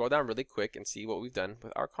ahead and scroll down really quick and see what we've done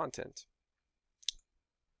with our content.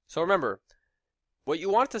 So remember, what you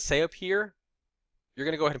want to say up here, you're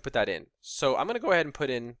going to go ahead and put that in. So I'm going to go ahead and put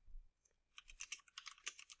in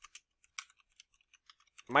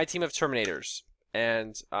my team of Terminators.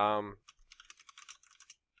 And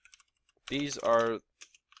these are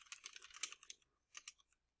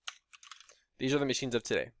the machines of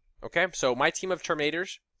today. Okay, so my team of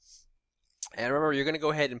Terminators. And remember, you're going to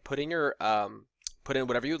go ahead and put in your put in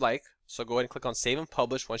whatever you'd like. So go ahead and click on Save and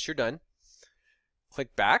Publish once you're done.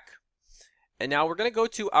 Click back. And now we're going to go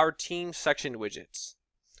to our team section widgets.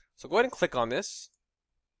 So go ahead and click on this.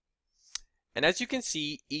 And as you can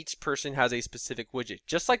see, each person has a specific widget,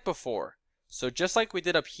 just like before. So just like we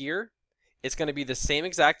did up here, it's going to be the same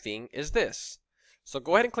exact thing as this. So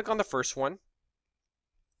go ahead and click on the first one.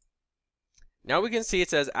 Now we can see it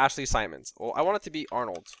says Ashley Simons. Well, I want it to be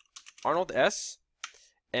Arnold. Arnold S.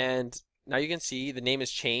 And now you can see the name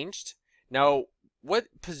has changed. Now, what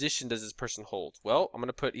position does this person hold? Well, I'm going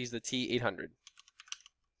to put he's the T800.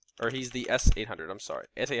 Or he's the S800, I'm sorry.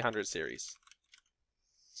 S800 series.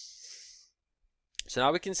 So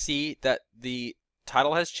now we can see that the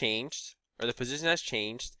title has changed, or the position has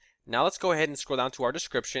changed. Now let's go ahead and scroll down to our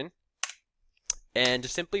description. And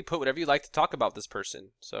just simply put whatever you'd like to talk about this person.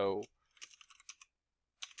 So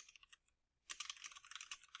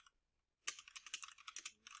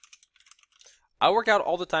I work out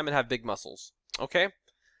all the time and have big muscles. Okay?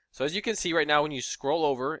 So as you can see right now, when you scroll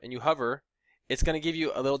over and you hover, it's going to give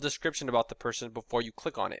you a little description about the person before you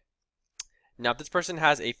click on it. Now, if this person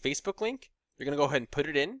has a Facebook link, you're going to go ahead and put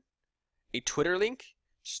it in. A Twitter link,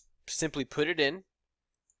 just simply put it in.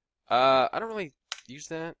 I don't really use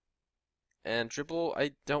that. And Dribble,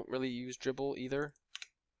 I don't really use Dribble either.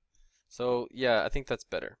 So yeah, I think that's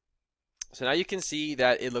better. So now you can see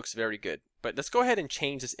that it looks very good. But let's go ahead and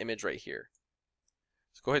change this image right here.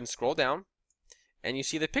 So go ahead and scroll down, and you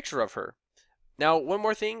see the picture of her. Now, one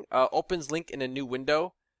more thing, opens link in a new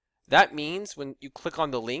window. That means when you click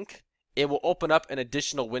on the link, it will open up an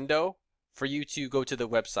additional window for you to go to the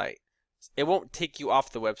website. It won't take you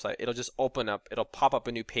off the website. It'll just open up. It'll pop up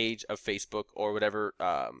a new page of Facebook or whatever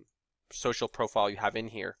social profile you have in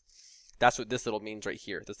here. That's what this little means right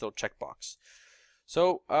here, this little checkbox.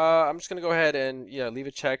 So I'm just going to go ahead and leave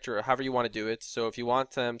it checked, or however you want to do it. So if you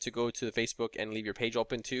want them to go to the Facebook and leave your page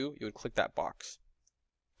open too, you would click that box.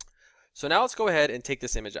 So now let's go ahead and take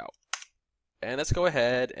this image out. And let's go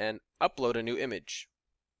ahead and upload a new image.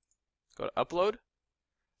 Go to Upload,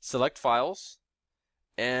 select Files,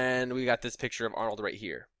 and we got this picture of Arnold right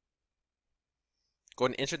here. Go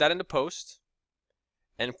ahead and insert that into Post,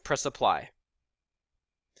 and press Apply.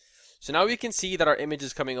 So now we can see that our image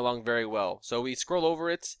is coming along very well. So we scroll over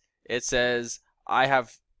it. It says,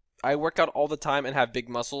 I work out all the time and have big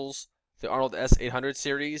muscles. The Arnold S800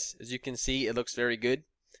 series. As you can see, it looks very good.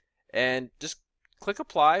 And just click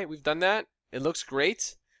Apply. We've done that. It looks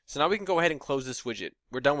great. So now we can go ahead and close this widget.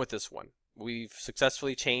 We're done with this one. We've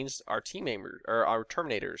successfully changed our team member, or our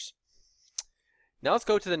Terminators. Now let's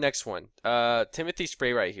go to the next one. Timothy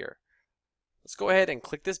Spray right here. Let's go ahead and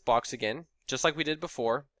click this box again, just like we did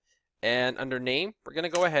before. And under name, we're going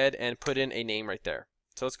to go ahead and put in a name right there.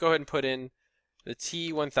 So let's go ahead and put in the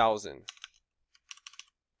T1000.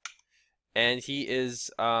 And he is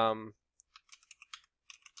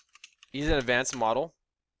he's an advanced model.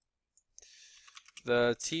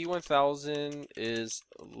 The T1000 is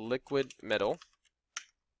liquid metal.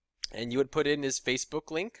 And you would put in his Facebook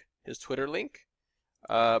link, his Twitter link,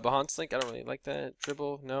 Behance link. I don't really like that.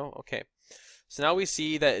 Dribble, no? Okay. So now we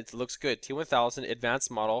see that it looks good. T1000 advanced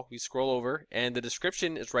model. We scroll over and the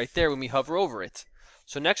description is right there when we hover over it.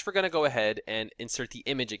 So next we're going to go ahead and insert the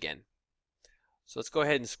image again. So let's go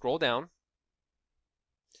ahead and scroll down.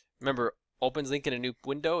 Remember, opens link in a new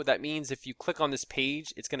window. That means if you click on this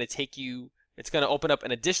page, it's going to open up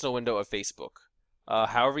an additional window of Facebook.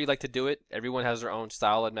 However you like to do it, everyone has their own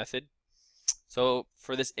style and method. So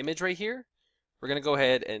for this image right here, we're going to go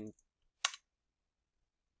ahead and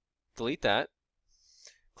delete that.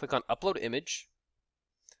 Click on Upload Image,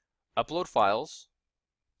 Upload Files,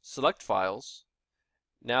 select Files.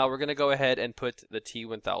 Now we're going to go ahead and put the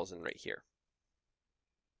T1000 right here.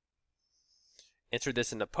 enter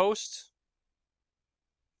this in the post,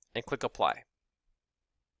 and click apply.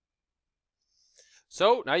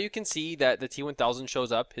 So now you can see that the T1000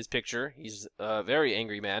 shows up, his picture. He's a very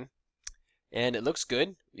angry man. And it looks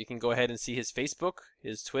good. You can go ahead and see his Facebook,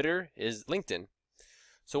 his Twitter, his LinkedIn.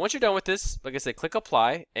 So once you're done with this, like I said, click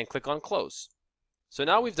apply and click on close. So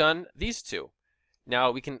now we've done these two.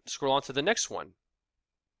 Now we can scroll on to the next one.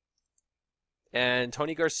 And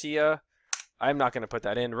Tony Garcia, I'm not going to put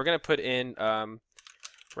that in. We're going to put in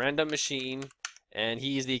random machine, and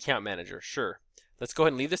he's the account manager. Sure. Let's go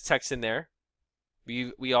ahead and leave this text in there.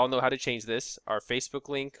 We all know how to change this. Our Facebook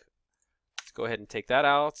link, let's go ahead and take that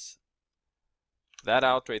out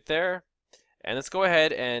right there. And let's go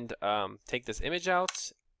ahead and take this image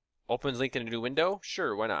out. Opens link in a new window.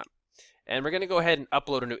 Sure, why not? And we're going to go ahead and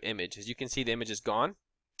upload a new image. As you can see, the image is gone.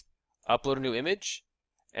 Upload a new image.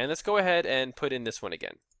 And let's go ahead and put in this one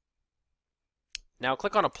again. Now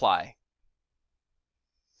click on apply.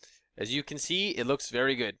 As you can see, it looks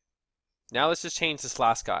very good. Now let's just change this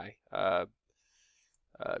last guy.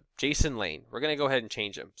 Jason Lane. We're going to go ahead and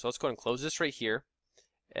change him. So let's go ahead and close this right here.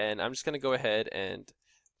 And I'm just going to go ahead and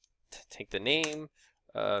take the name,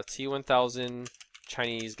 T1000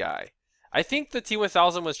 Chinese guy. I think the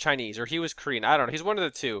T1000 was Chinese, or he was Korean. I don't know. He's one of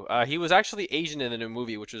the two. He was actually Asian in the new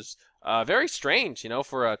movie, which was very strange, you know,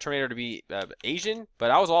 for a Terminator to be Asian.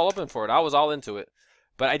 But I was all open for it. I was all into it.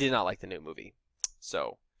 But I did not like the new movie.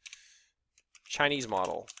 So, Chinese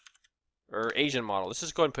model. Or Asian model. Let's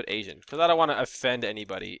just go ahead and put Asian, because I don't want to offend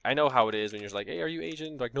anybody. I know how it is when you're just like, hey, are you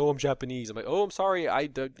Asian? Like, no, I'm Japanese. I'm like, oh, I'm sorry. I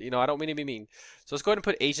don't mean to be mean. So let's go ahead and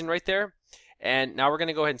put Asian right there. And now we're going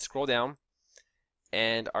to go ahead and scroll down.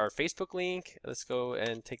 And our Facebook link, let's go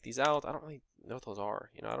and take these out. I don't really know what those are.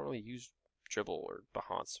 You know, I don't really use Dribble or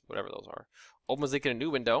Behance, whatever those are. Opens link in a new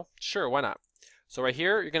window. Sure, why not? So right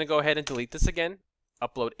here, you're going to go ahead and delete this again.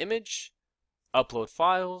 Upload image, upload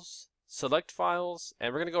files, select files,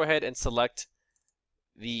 and we're going to go ahead and select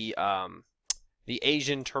the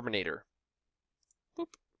Asian Terminator.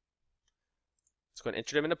 Boop. Let's go ahead and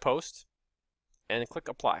enter them into post and click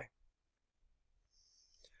apply.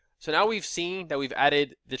 So now we've seen that we've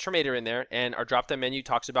added the Terminator in there, and our drop-down menu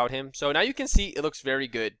talks about him. So now you can see it looks very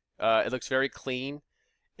good. It looks very clean.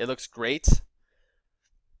 It looks great.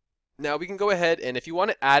 Now we can go ahead, and if you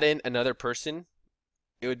want to add in another person,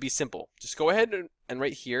 it would be simple. Just go ahead and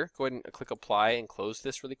right here, go ahead and click apply and close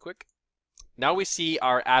this really quick. Now we see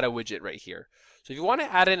our add a widget right here. So if you want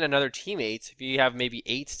to add in another teammate, if you have maybe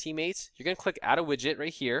 8 teammates, you're going to click add a widget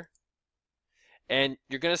right here. And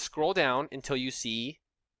you're going to scroll down until you see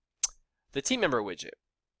the team member widget.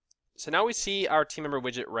 So now we see our team member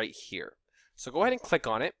widget right here. So go ahead and click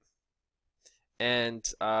on it. And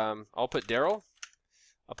I'll put Darrel.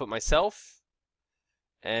 I'll put myself.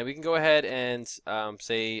 And we can go ahead and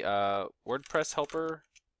say WordPress helper,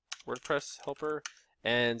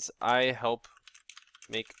 and I help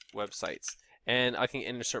make websites. And I can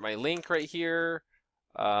insert my link right here.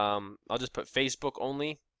 I'll just put Facebook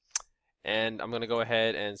only. And I'm going to go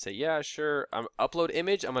ahead and say, yeah, sure. Upload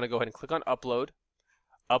image. I'm going to go ahead and click on upload.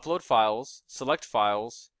 Upload files, select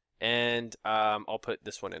files, and I'll put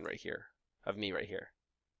this one in right here, of me right here.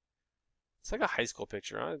 It's like a high school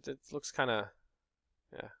picture, huh? It looks kind of,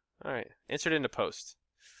 yeah. All right, insert it into post.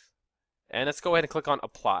 And let's go ahead and click on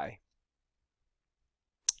apply.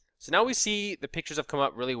 So now we see the pictures have come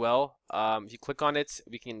up really well. If you click on it,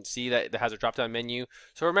 we can see that it has a drop-down menu.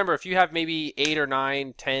 So remember, if you have maybe 8 or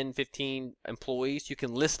 9, 10, 15 employees, you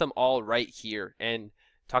can list them all right here and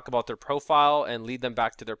talk about their profile and lead them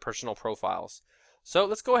back to their personal profiles. So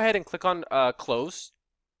let's go ahead and click on close,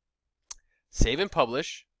 save and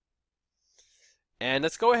publish. And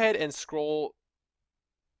let's go ahead and scroll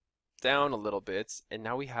down a little bit, and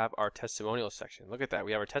now we have our testimonials section. Look at that.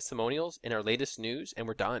 We have our testimonials in our latest news, and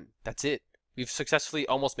we're done. That's it. We've successfully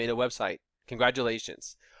almost made a website.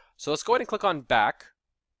 Congratulations. So let's go ahead and click on back,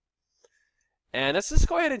 and let's just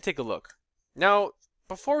go ahead and take a look. Now,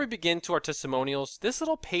 before we begin to our testimonials, this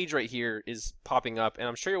little page right here is popping up, and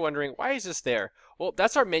I'm sure you're wondering, why is this there? Well,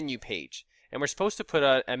 that's our menu page, and we're supposed to put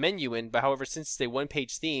a menu in, but however, since it's a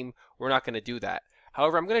one-page theme, we're not going to do that.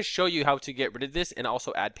 However, I'm going to show you how to get rid of this and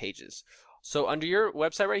also add pages. So under your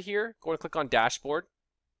website right here, go and click on Dashboard.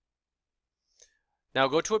 Now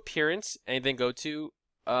go to Appearance and then go to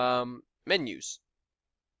Menus.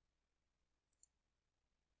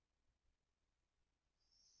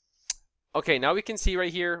 Okay, now we can see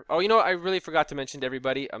right here. Oh, you know what? I really forgot to mention to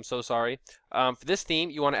everybody. I'm so sorry. For this theme,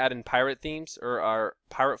 you want to add in pirate themes or our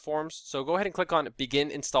pirate forms. So go ahead and click on Begin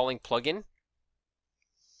Installing Plugin.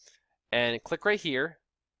 And click right here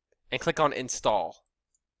and click on Install.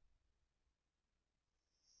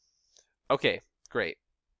 Okay, Great.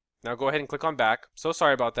 Now go ahead and click on back. So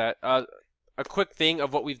sorry about that. A quick thing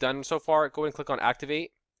of what we've done so far, go ahead and click on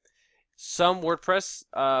activate. Some WordPress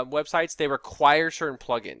websites, they require certain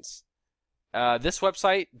plugins. This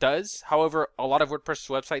website does. However, a lot of WordPress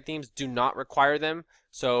website themes do not require them.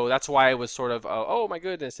 So that's why I was sort of, oh my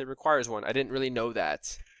goodness, it requires one. I didn't really know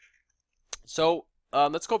that. So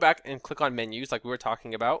let's go back and click on menus like we were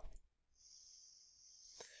talking about.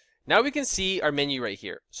 Now we can see our menu right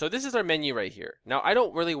here. So this is our menu right here. Now I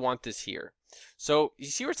don't really want this here. So you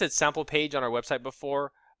see where it said sample page on our website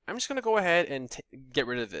before? I'm just going to go ahead and get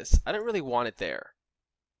rid of this. I don't really want it there.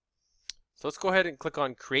 So let's go ahead and click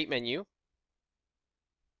on create menu.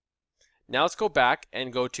 Now let's go back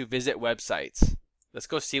and go to visit websites. Let's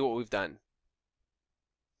go see what we've done.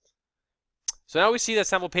 So now we see that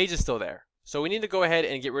sample page is still there. So we need to go ahead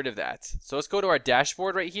and get rid of that. So let's go to our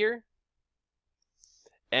dashboard right here,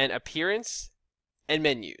 and appearance and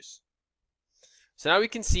menus. So now we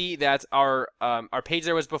can see that our page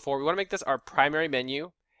there was before. We want to make this our primary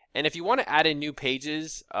menu. And if you want to add in new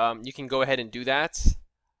pages, you can go ahead and do that.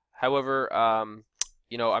 However,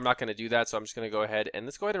 you know, I'm not going to do that, so I'm just going to go ahead and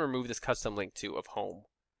let's go ahead and remove this custom link to of home.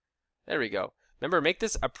 There we go. Remember, make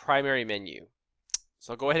this a primary menu.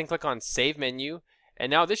 So I'll go ahead and click on save menu, and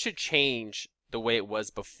now this should change the way it was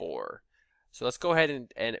before. So let's go ahead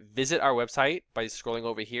and visit our website by scrolling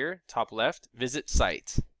over here, top left, visit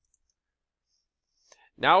site.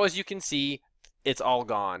 Now as you can see, it's all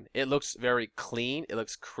gone. It looks very clean, it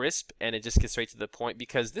looks crisp, and it just gets straight to the point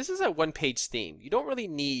because this is a one-page theme. You don't really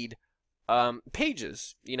need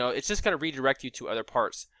pages. You know, it's just going to redirect you to other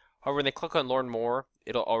parts. However, when they click on learn more,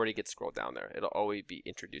 it'll already get scrolled down there. It'll always be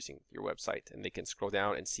introducing your website, and they can scroll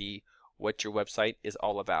down and see what your website is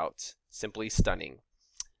all about. Simply stunning.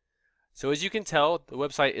 So as you can tell, the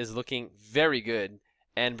website is looking very good,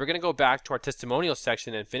 and we're going to go back to our testimonial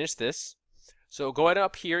section and finish this. So go ahead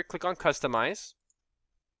up here, click on customize.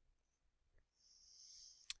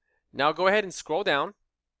 Now go ahead and scroll down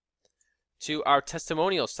to our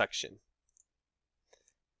testimonial section.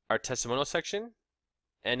 Our testimonial section.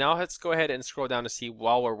 And now let's go ahead and scroll down to see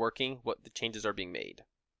while we're working what the changes are being made.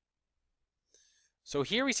 So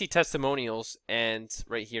here we see testimonials, and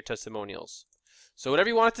right here testimonials. So whatever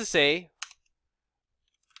you want it to say,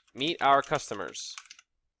 meet our customers.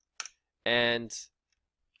 And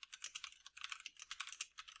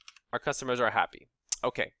our customers are happy.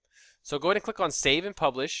 Okay, so go ahead and click on save and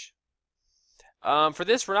publish. For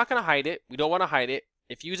this, we're not going to hide it. We don't want to hide it.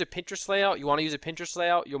 If you use a Pinterest layout, you want to use a Pinterest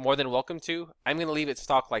layout, you're more than welcome to. I'm going to leave it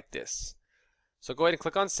stock like this. So go ahead and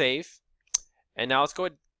click on save. And now let's go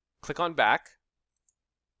ahead and click on back.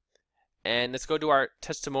 And let's go to our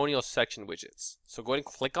testimonial section widgets. So go ahead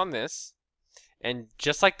and click on this. And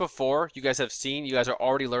just like before, you guys have seen, you guys are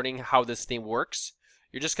already learning how this theme works.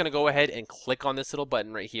 You're just going to go ahead and click on this little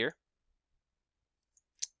button right here.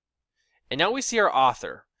 And now we see our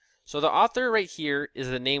author. So the author right here is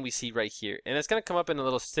the name we see right here. And it's going to come up in a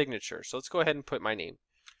little signature. So let's go ahead and put my name.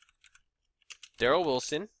 Darrel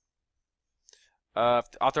Wilson.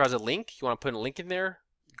 If the author has a link, you want to put a link in there,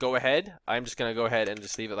 go ahead. I'm just going to go ahead and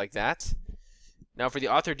just leave it like that. Now for the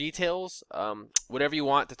author details, whatever you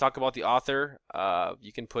want to talk about the author,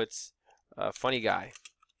 you can put funny guy.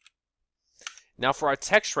 Now for our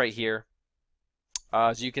text right here,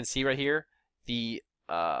 as you can see right here, the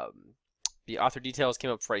author details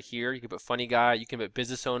came up right here. You can put funny guy, you can put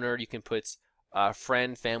business owner, you can put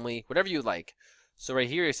friend, family, whatever you like. So right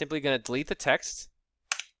here, you're simply going to delete the text.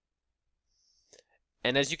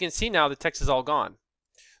 And as you can see now, the text is all gone.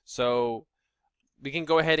 So we can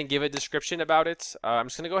go ahead and give a description about it. I'm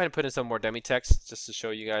just going to go ahead and put in some more dummy text just to show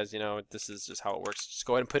you guys, you know, this is just how it works. Just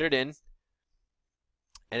go ahead and put it in.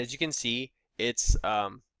 And as you can see, it's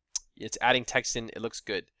adding text in. It looks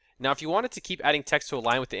good. Now, if you wanted to keep adding text to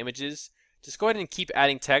align with the images, just go ahead and keep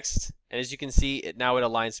adding text. And as you can see, now it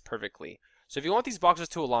aligns perfectly. So if you want these boxes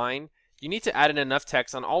to align, you need to add in enough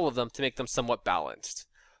text on all of them to make them somewhat balanced.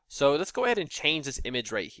 So let's go ahead and change this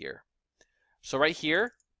image right here. So right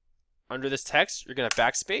here, under this text, you're going to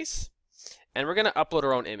backspace, and we're going to upload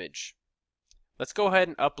our own image. Let's go ahead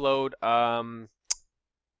and upload,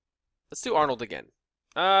 let's do Arnold again.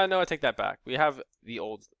 No, I take that back. We have the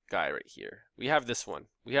old guy right here. We have this one.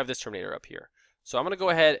 We have this Terminator up here. So I'm going to go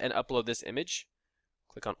ahead and upload this image.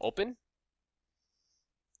 Click on open.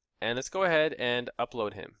 And let's go ahead and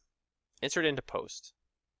upload him. Insert into post.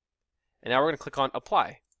 And now we're going to click on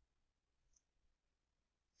apply.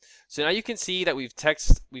 So now you can see that we've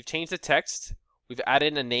changed the text. We've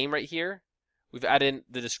added a name right here. We've added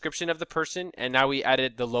the description of the person, and now we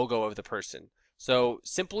added the logo of the person. So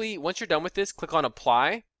simply, once you're done with this, click on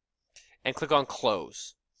apply and click on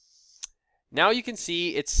close. Now you can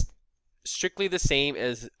see it's strictly the same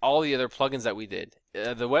as all the other plugins that we did.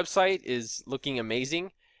 The website is looking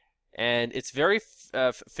amazing, and it's very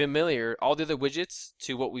familiar, all the other widgets,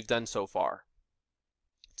 to what we've done so far.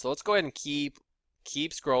 So let's go ahead and keep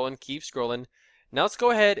scrolling. Now let's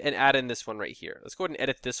go ahead and add in this one right here. Let's go ahead and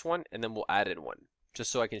edit this one, and then we'll add in one,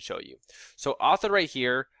 just so I can show you. So author right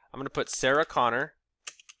here, I'm going to put Sarah Connor,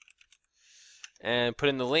 and put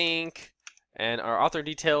in the link, and our author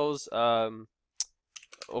details,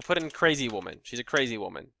 we'll put in crazy woman. She's a crazy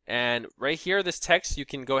woman. And right here, this text, you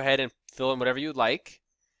can go ahead and fill in whatever you'd like.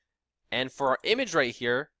 And for our image right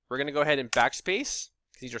here, we're going to go ahead and backspace,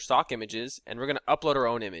 because these are stock images, and we're going to upload our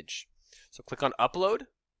own image. So click on upload,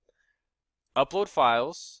 upload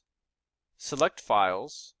files, select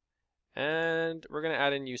files, and we're going to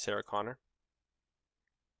add in you, Sarah Connor.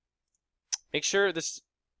 Make sure this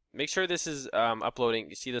is uploading.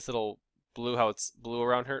 You see this little blue, how it's blue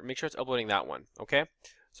around her? Make sure it's uploading that one, okay?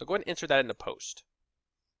 So go ahead and insert that into post.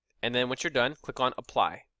 And then once you're done, click on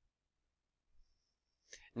apply.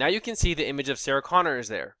 Now you can see the image of Sarah Connor is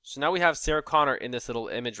there. So now we have Sarah Connor in this little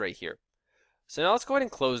image right here. So now let's go ahead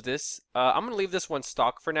and close this. I'm going to leave this one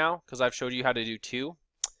stock for now because I've showed you how to do two.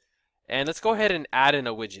 And let's go ahead and add in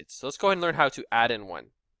a widget. So let's go ahead and learn how to add in one.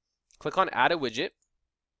 Click on add a widget.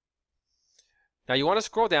 Now you want to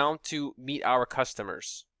scroll down to meet our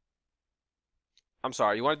customers. I'm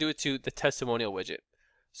sorry, you want to do it to the testimonial widget.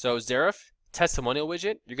 So Zarif, testimonial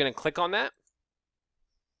widget, you're going to click on that.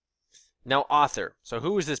 Now author. So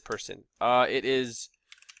who is this person? It is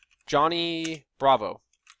Johnny Bravo.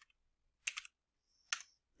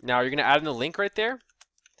 Now you're going to add in the link right there.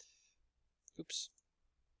 Oops.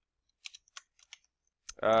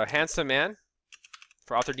 Handsome man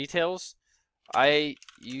for author details. I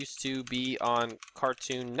used to be on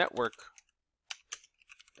Cartoon Network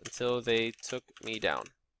until they took me down.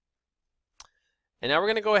 And now we're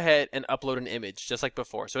going to go ahead and upload an image just like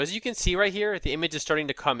before. So as you can see right here, the image is starting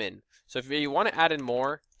to come in. So if you want to add in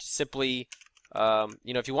more, just simply,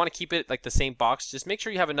 if you want to keep it like the same box, just make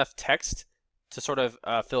sure you have enough text to sort of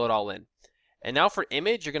fill it all in. And now for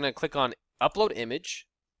image, you're going to click on upload image.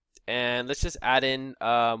 And let's just add in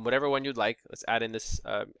whatever one you'd like. Let's add in this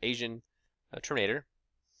Asian Terminator.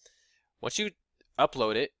 Once you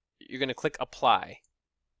upload it, you're going to click apply.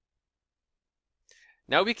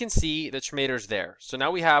 Now we can see the Terminator's there. So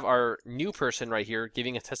now we have our new person right here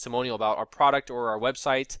giving a testimonial about our product or our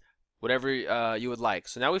website, whatever you would like.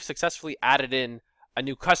 So now we've successfully added in a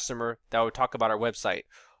new customer that would talk about our website.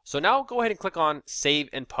 So now go ahead and click on save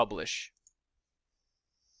and publish.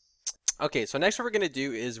 Okay, so next what we're going to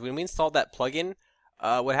do is when we installed that plugin,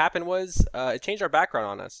 what happened was it changed our background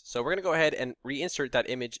on us. So we're going to go ahead and reinsert that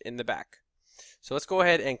image in the back. So let's go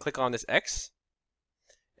ahead and click on this X.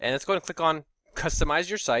 And let's go ahead and click on customize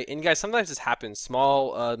your site. And guys, sometimes this happens.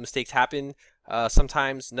 Small mistakes happen.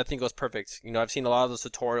 Sometimes nothing goes perfect. I've seen a lot of those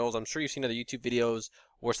tutorials. I'm sure you've seen other YouTube videos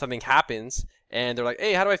where something happens and they're like,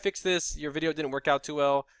 hey, how do I fix this? Your video didn't work out too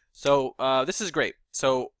well. So this is great.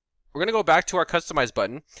 So we're going to go back to our customize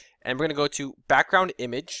button and we're going to go to background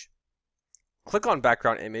image. Click on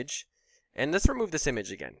background image and let's remove this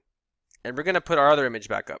image again. And we're going to put our other image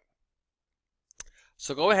back up.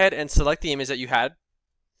 So go ahead and select the image that you had.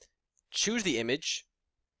 Choose the image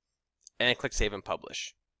and click save and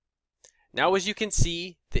publish. Now as you can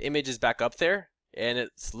see, the image is back up there and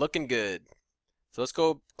it's looking good. So let's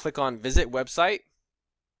go click on visit website.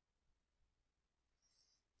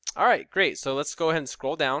 Alright, great. So let's go ahead and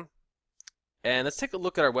scroll down and let's take a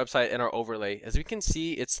look at our website and our overlay. As we can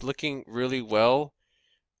see, it's looking really well.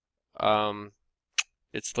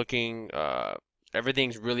 It's looking,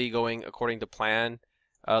 everything's really going according to plan.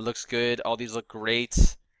 Looks good. All these look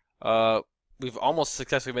great. We've almost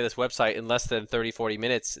successfully made this website in less than 30-40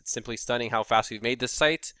 minutes. It's simply stunning how fast we've made this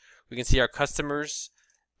site. We can see our customers.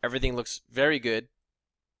 Everything looks very good.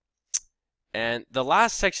 And the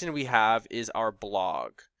last section we have is our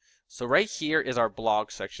blog. So right here is our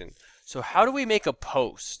blog section. So how do we make a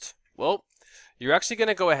post? Well, you're actually going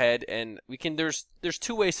to go ahead and there's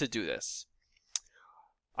two ways to do this.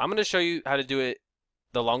 I'm going to show you how to do it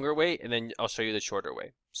the longer way, and then I'll show you the shorter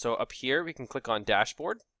way. So up here, we can click on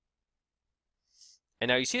dashboard. And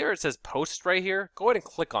now you see where it says post right here? Go ahead and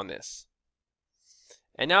click on this.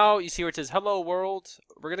 And now you see where it says hello world.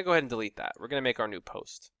 We're going to go ahead and delete that. We're going to make our new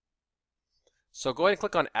post. So go ahead and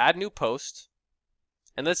click on add new post.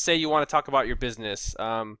 And let's say you want to talk about your business.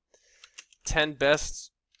 10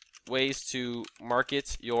 best ways to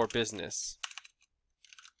market your business.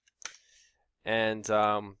 And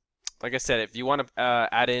like I said, if you want to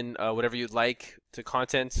add in whatever you'd like to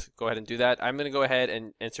content, go ahead and do that. I'm going to go ahead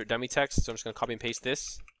and insert dummy text, so I'm just going to copy and paste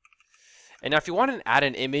this. And now if you want to add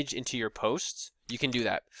an image into your posts, you can do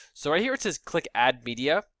that. So right here it says click add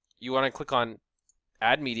media. You want to click on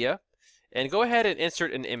add media and go ahead and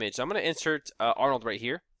insert an image. I'm going to insert Arnold right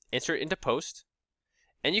here. Insert into post.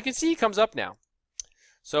 And you can see he comes up now.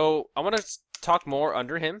 So I want to talk more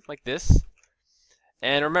under him like this.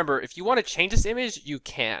 And remember, if you want to change this image, you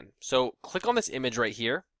can. So click on this image right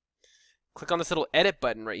here. Click on this little edit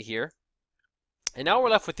button right here. And now we're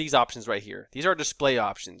left with these options right here. These are display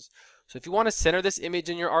options. So if you want to center this image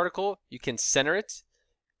in your article, you can center it.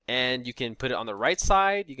 And you can put it on the right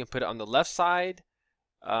side. You can put it on the left side.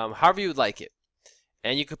 However you would like it.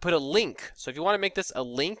 And you could put a link. So if you want to make this a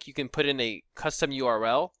link, you can put in a custom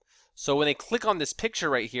URL. So when they click on this picture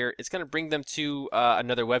right here, it's going to bring them to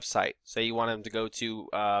another website. Say you want them to go to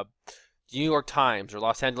New York Times or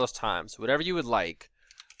Los Angeles Times, whatever you would like.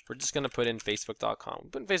 We're just going to put in Facebook.com. We're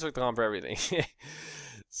putting Facebook.com for everything.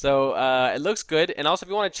 So it looks good. And also if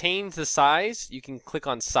you want to change the size, you can click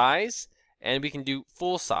on size and we can do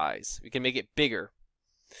full size. We can make it bigger.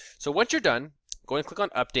 So once you're done, go and click on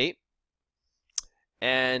update.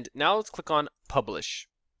 And now let's click on publish.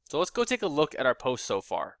 So let's go take a look at our post so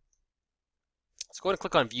far. Let's go ahead and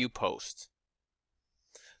click on view post.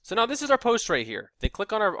 So now this is our post right here. They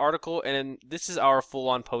click on our article and this is our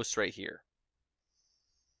full-on post right here.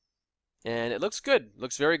 And it looks good.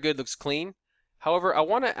 Looks very good. Looks clean. However, I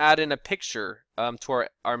want to add in a picture to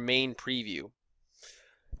our main preview.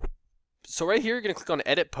 So right here, you're going to click on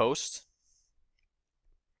edit post.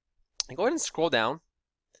 And go ahead and scroll down.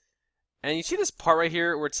 And you see this part right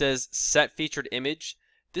here where it says set featured image.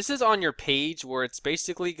 This is on your page where it's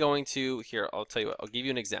basically going to, here, I'll tell you what, I'll give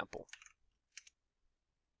you an example.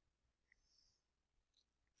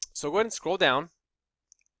 So go ahead and scroll down.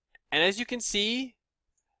 And as you can see,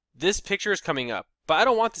 this picture is coming up. But I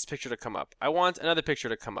don't want this picture to come up. I want another picture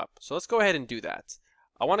to come up. So let's go ahead and do that.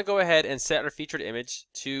 I want to go ahead and set our featured image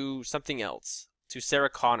to something else, to Sarah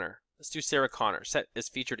Connor. Let's do Sarah Connor, set as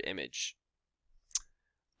featured image.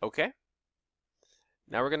 Okay.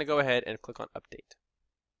 Now we're going to go ahead and click on update.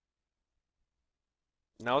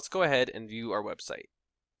 Now let's go ahead and view our website.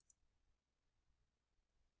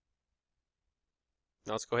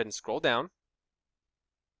 Now let's go ahead and scroll down.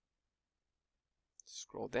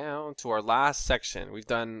 Scroll down to our last section. We've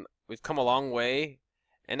come a long way.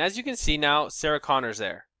 And as you can see now, Sarah Connor's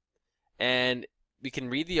there. And we can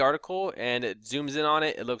read the article and it zooms in on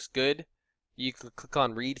it. It looks good. You can click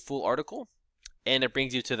on read full article and it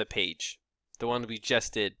brings you to the page. The one we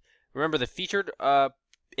just did. Remember the featured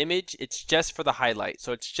image, it's just for the highlight.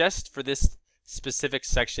 So it's just for this specific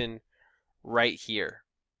section right here.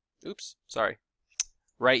 Oops, sorry.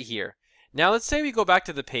 Right here. Now let's say we go back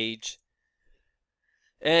to the page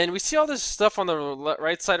and we see all this stuff on the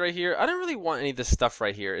right side right here. I don't really want any of this stuff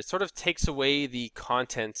right here. It sort of takes away the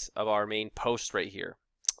content of our main post right here.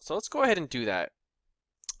 So let's go ahead and do that.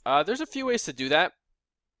 There's a few ways to do that.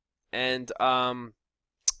 And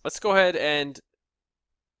let's go ahead and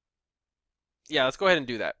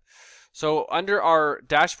do that. So under our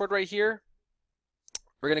dashboard right here,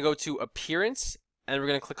 we're going to go to appearance and we're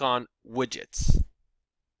going to click on widgets.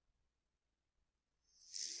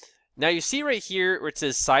 Now you see right here where it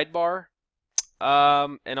says sidebar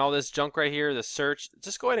and all this junk right here, the search,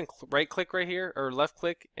 just go ahead and right click right here or left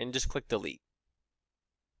click and just click delete.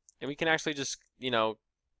 And we can actually just,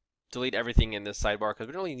 delete everything in this sidebar because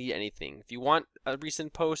we don't really need anything. If you want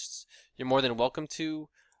recent posts, you're more than welcome to.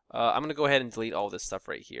 I'm going to go ahead and delete all this stuff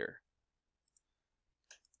right here.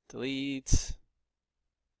 Delete.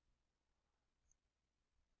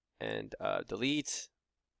 And delete.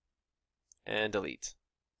 And delete.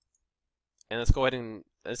 And let's go ahead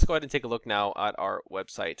and take a look now at our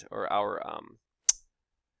website or our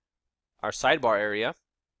sidebar area.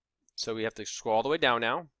 So we have to scroll all the way down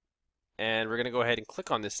now. And we're going to go ahead and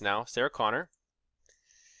click on this now, Sarah Connor.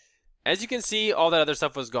 As you can see, all that other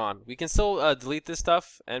stuff was gone. We can still delete this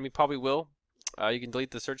stuff, and we probably will. You can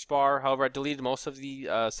delete the search bar. However, I deleted most of the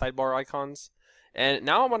sidebar icons. And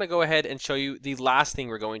now I want to go ahead and show you the last thing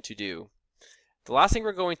we're going to do. The last thing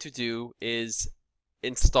we're going to do is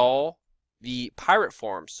install the pirate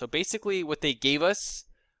forms. So basically what they gave us,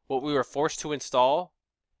 what we were forced to install,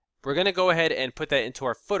 we're going to go ahead and put that into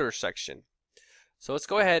our footer section. So let's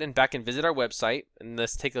go ahead and back and visit our website and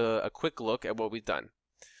let's take a quick look at what we've done.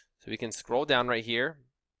 So we can scroll down right here.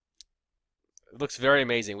 It looks very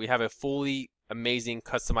amazing. We have a fully amazing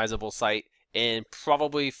customizable site. In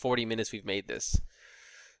probably 40 minutes we've made this.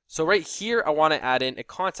 So right here I want to add in a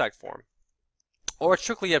contact form. Or it's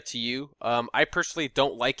strictly up to you. I personally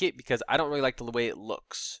don't like it because I don't really like the way it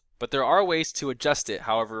looks. But there are ways to adjust it,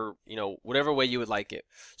 however, whatever way you would like it.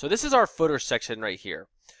 So this is our footer section right here.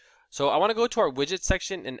 So I want to go to our widget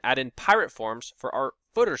section and add in pirate forms for our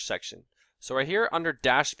footer section. So right here under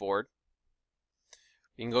dashboard,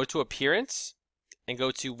 we can go to appearance and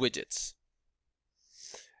go to widgets.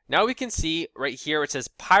 Now we can see right here it says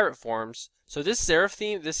pirate forms. So this serif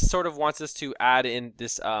theme, this sort of wants us to add in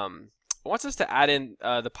this the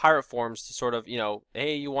pirate forms to sort of,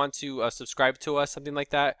 hey, you want to subscribe to us, something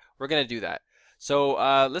like that. We're going to do that. So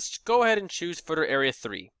let's go ahead and choose footer area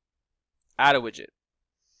 3. Add a widget.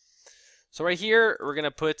 So right here, we're going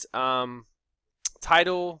to put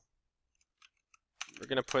title. We're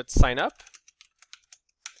going to put sign up.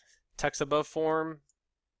 Text above form.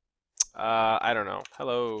 I don't know.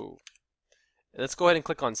 Hello. Let's go ahead and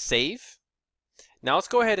click on save. Now let's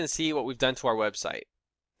go ahead and see what we've done to our website.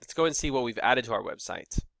 Let's go ahead and see what we've added to our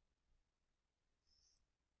website.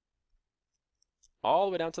 All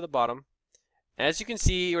the way down to the bottom. As you can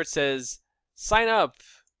see where it says sign up.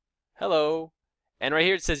 Hello. And right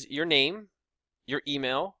here it says your name, your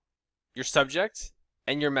email, your subject,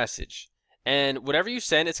 and your message. And whatever you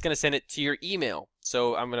send, it's going to send it to your email.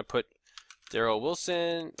 So I'm going to put Darrel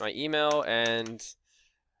Wilson, my email, and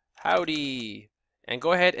howdy. And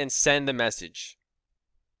go ahead and send the message.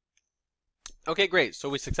 Okay, great. So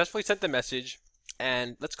we successfully sent the message.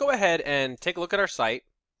 And let's go ahead and take a look at our site.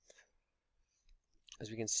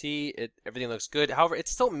 As we can see, everything looks good. However,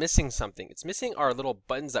 it's still missing something. It's missing our little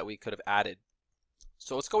buttons that we could have added.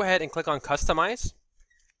 So let's go ahead and click on Customize.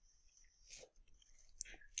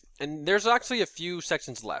 And there's actually a few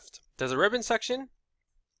sections left. There's a ribbon section.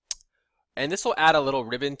 And this will add a little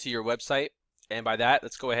ribbon to your website. And by that,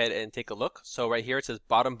 let's go ahead and take a look. So right here it says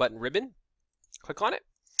bottom button ribbon. Click on it.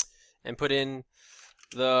 And put in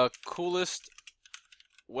the coolest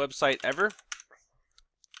website ever.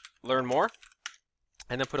 Learn more.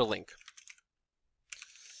 And then put a link.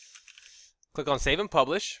 Click on Save and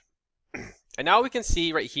Publish. And now we can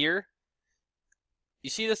see right here, you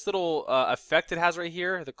see this little effect it has right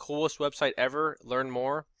here, the coolest website ever, learn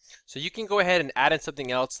more. So you can go ahead and add in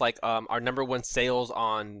something else like our #1 sales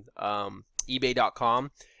on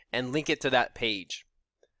eBay.com and link it to that page.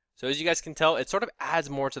 So as you guys can tell, it sort of adds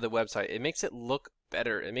more to the website. It makes it look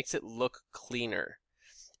better. It makes it look cleaner.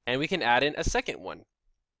 And we can add in a second one.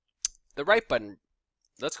 The right button.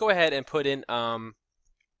 Let's go ahead and put in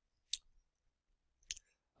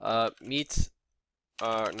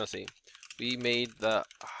we made the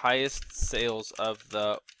highest sales of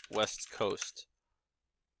the West Coast.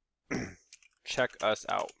 Check us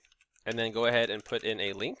out. And then go ahead and put in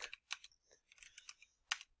a link.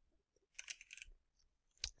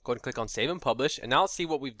 Go ahead and click on Save and Publish. And now let's see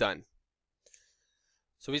what we've done.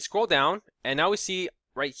 So we scroll down, and now we see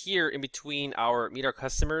right here in between our Meet Our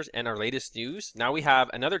Customers and our latest news, now we have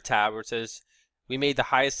another tab where it says we made the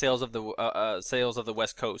highest sales of the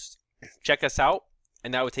West Coast. Check us out,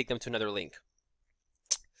 and that would take them to another link.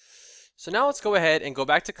 So now let's go ahead and go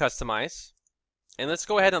back to Customize, and let's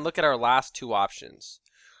go ahead and look at our last two options.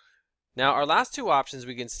 Now our last two options,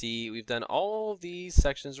 we can see we've done all these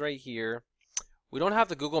sections right here. We don't have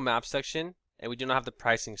the Google Maps section, and we do not have the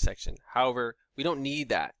pricing section. However, we don't need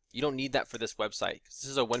that. You don't need that for this website. This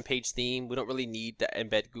is a one-page theme. We don't really need to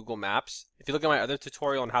embed Google Maps. If you look at my other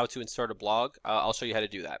tutorial on how to insert a blog, I'll show you how to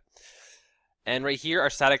do that. And right here, our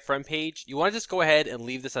static front page, you want to just go ahead and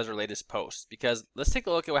leave this as our latest post, because let's take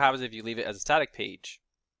a look at what happens if you leave it as a static page.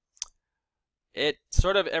 It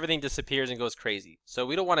sort of, everything disappears and goes crazy. So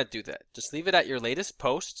we don't want to do that. Just leave it at your latest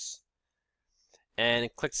posts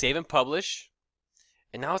and click Save and Publish.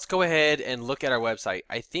 And now let's go ahead and look at our website.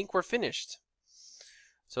 I think we're finished.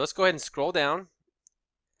 So let's go ahead and scroll down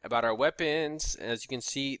about our weapons. As you can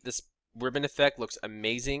see, this ribbon effect looks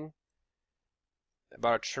amazing.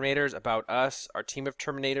 About our Terminators, about us, our team of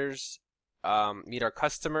Terminators, Meet Our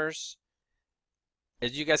Customers.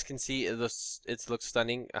 As you guys can see, it looks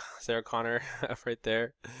stunning. Sarah Connor right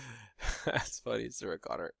there. That's funny, Sarah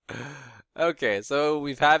Connor. Okay, so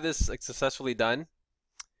we've had this successfully done.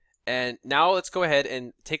 And now let's go ahead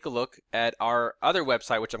and take a look at our other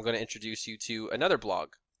website, which I'm going to introduce you to another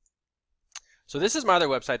blog. So this is my other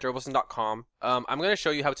website, darrelwilson.com. I'm going to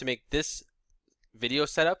show you how to make this video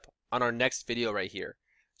setup on our next video right here.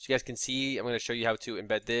 So you guys can see, I'm going to show you how to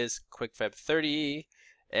embed this, QuickFeb 30,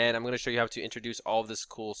 and I'm going to show you how to introduce all of this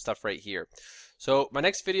cool stuff right here. So my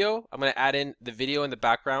next video, I'm going to add in the video in the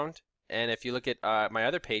background. And if you look at my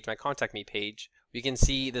other page, my Contact Me page, we can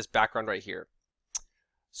see this background right here.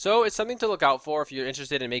 So it's something to look out for if you're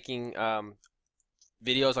interested in making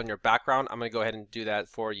videos on your background. I'm going to go ahead and do that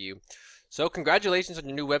for you. So congratulations on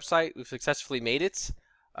your new website. We've successfully made it.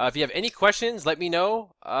 If you have any questions, let me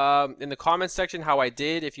know in the comments section how I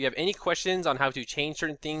did. If you have any questions on how to change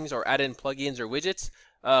certain things or add in plugins or widgets,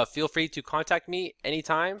 feel free to contact me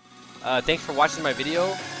anytime. Thanks for watching my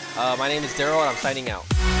video. My name is Darrel and I'm signing out.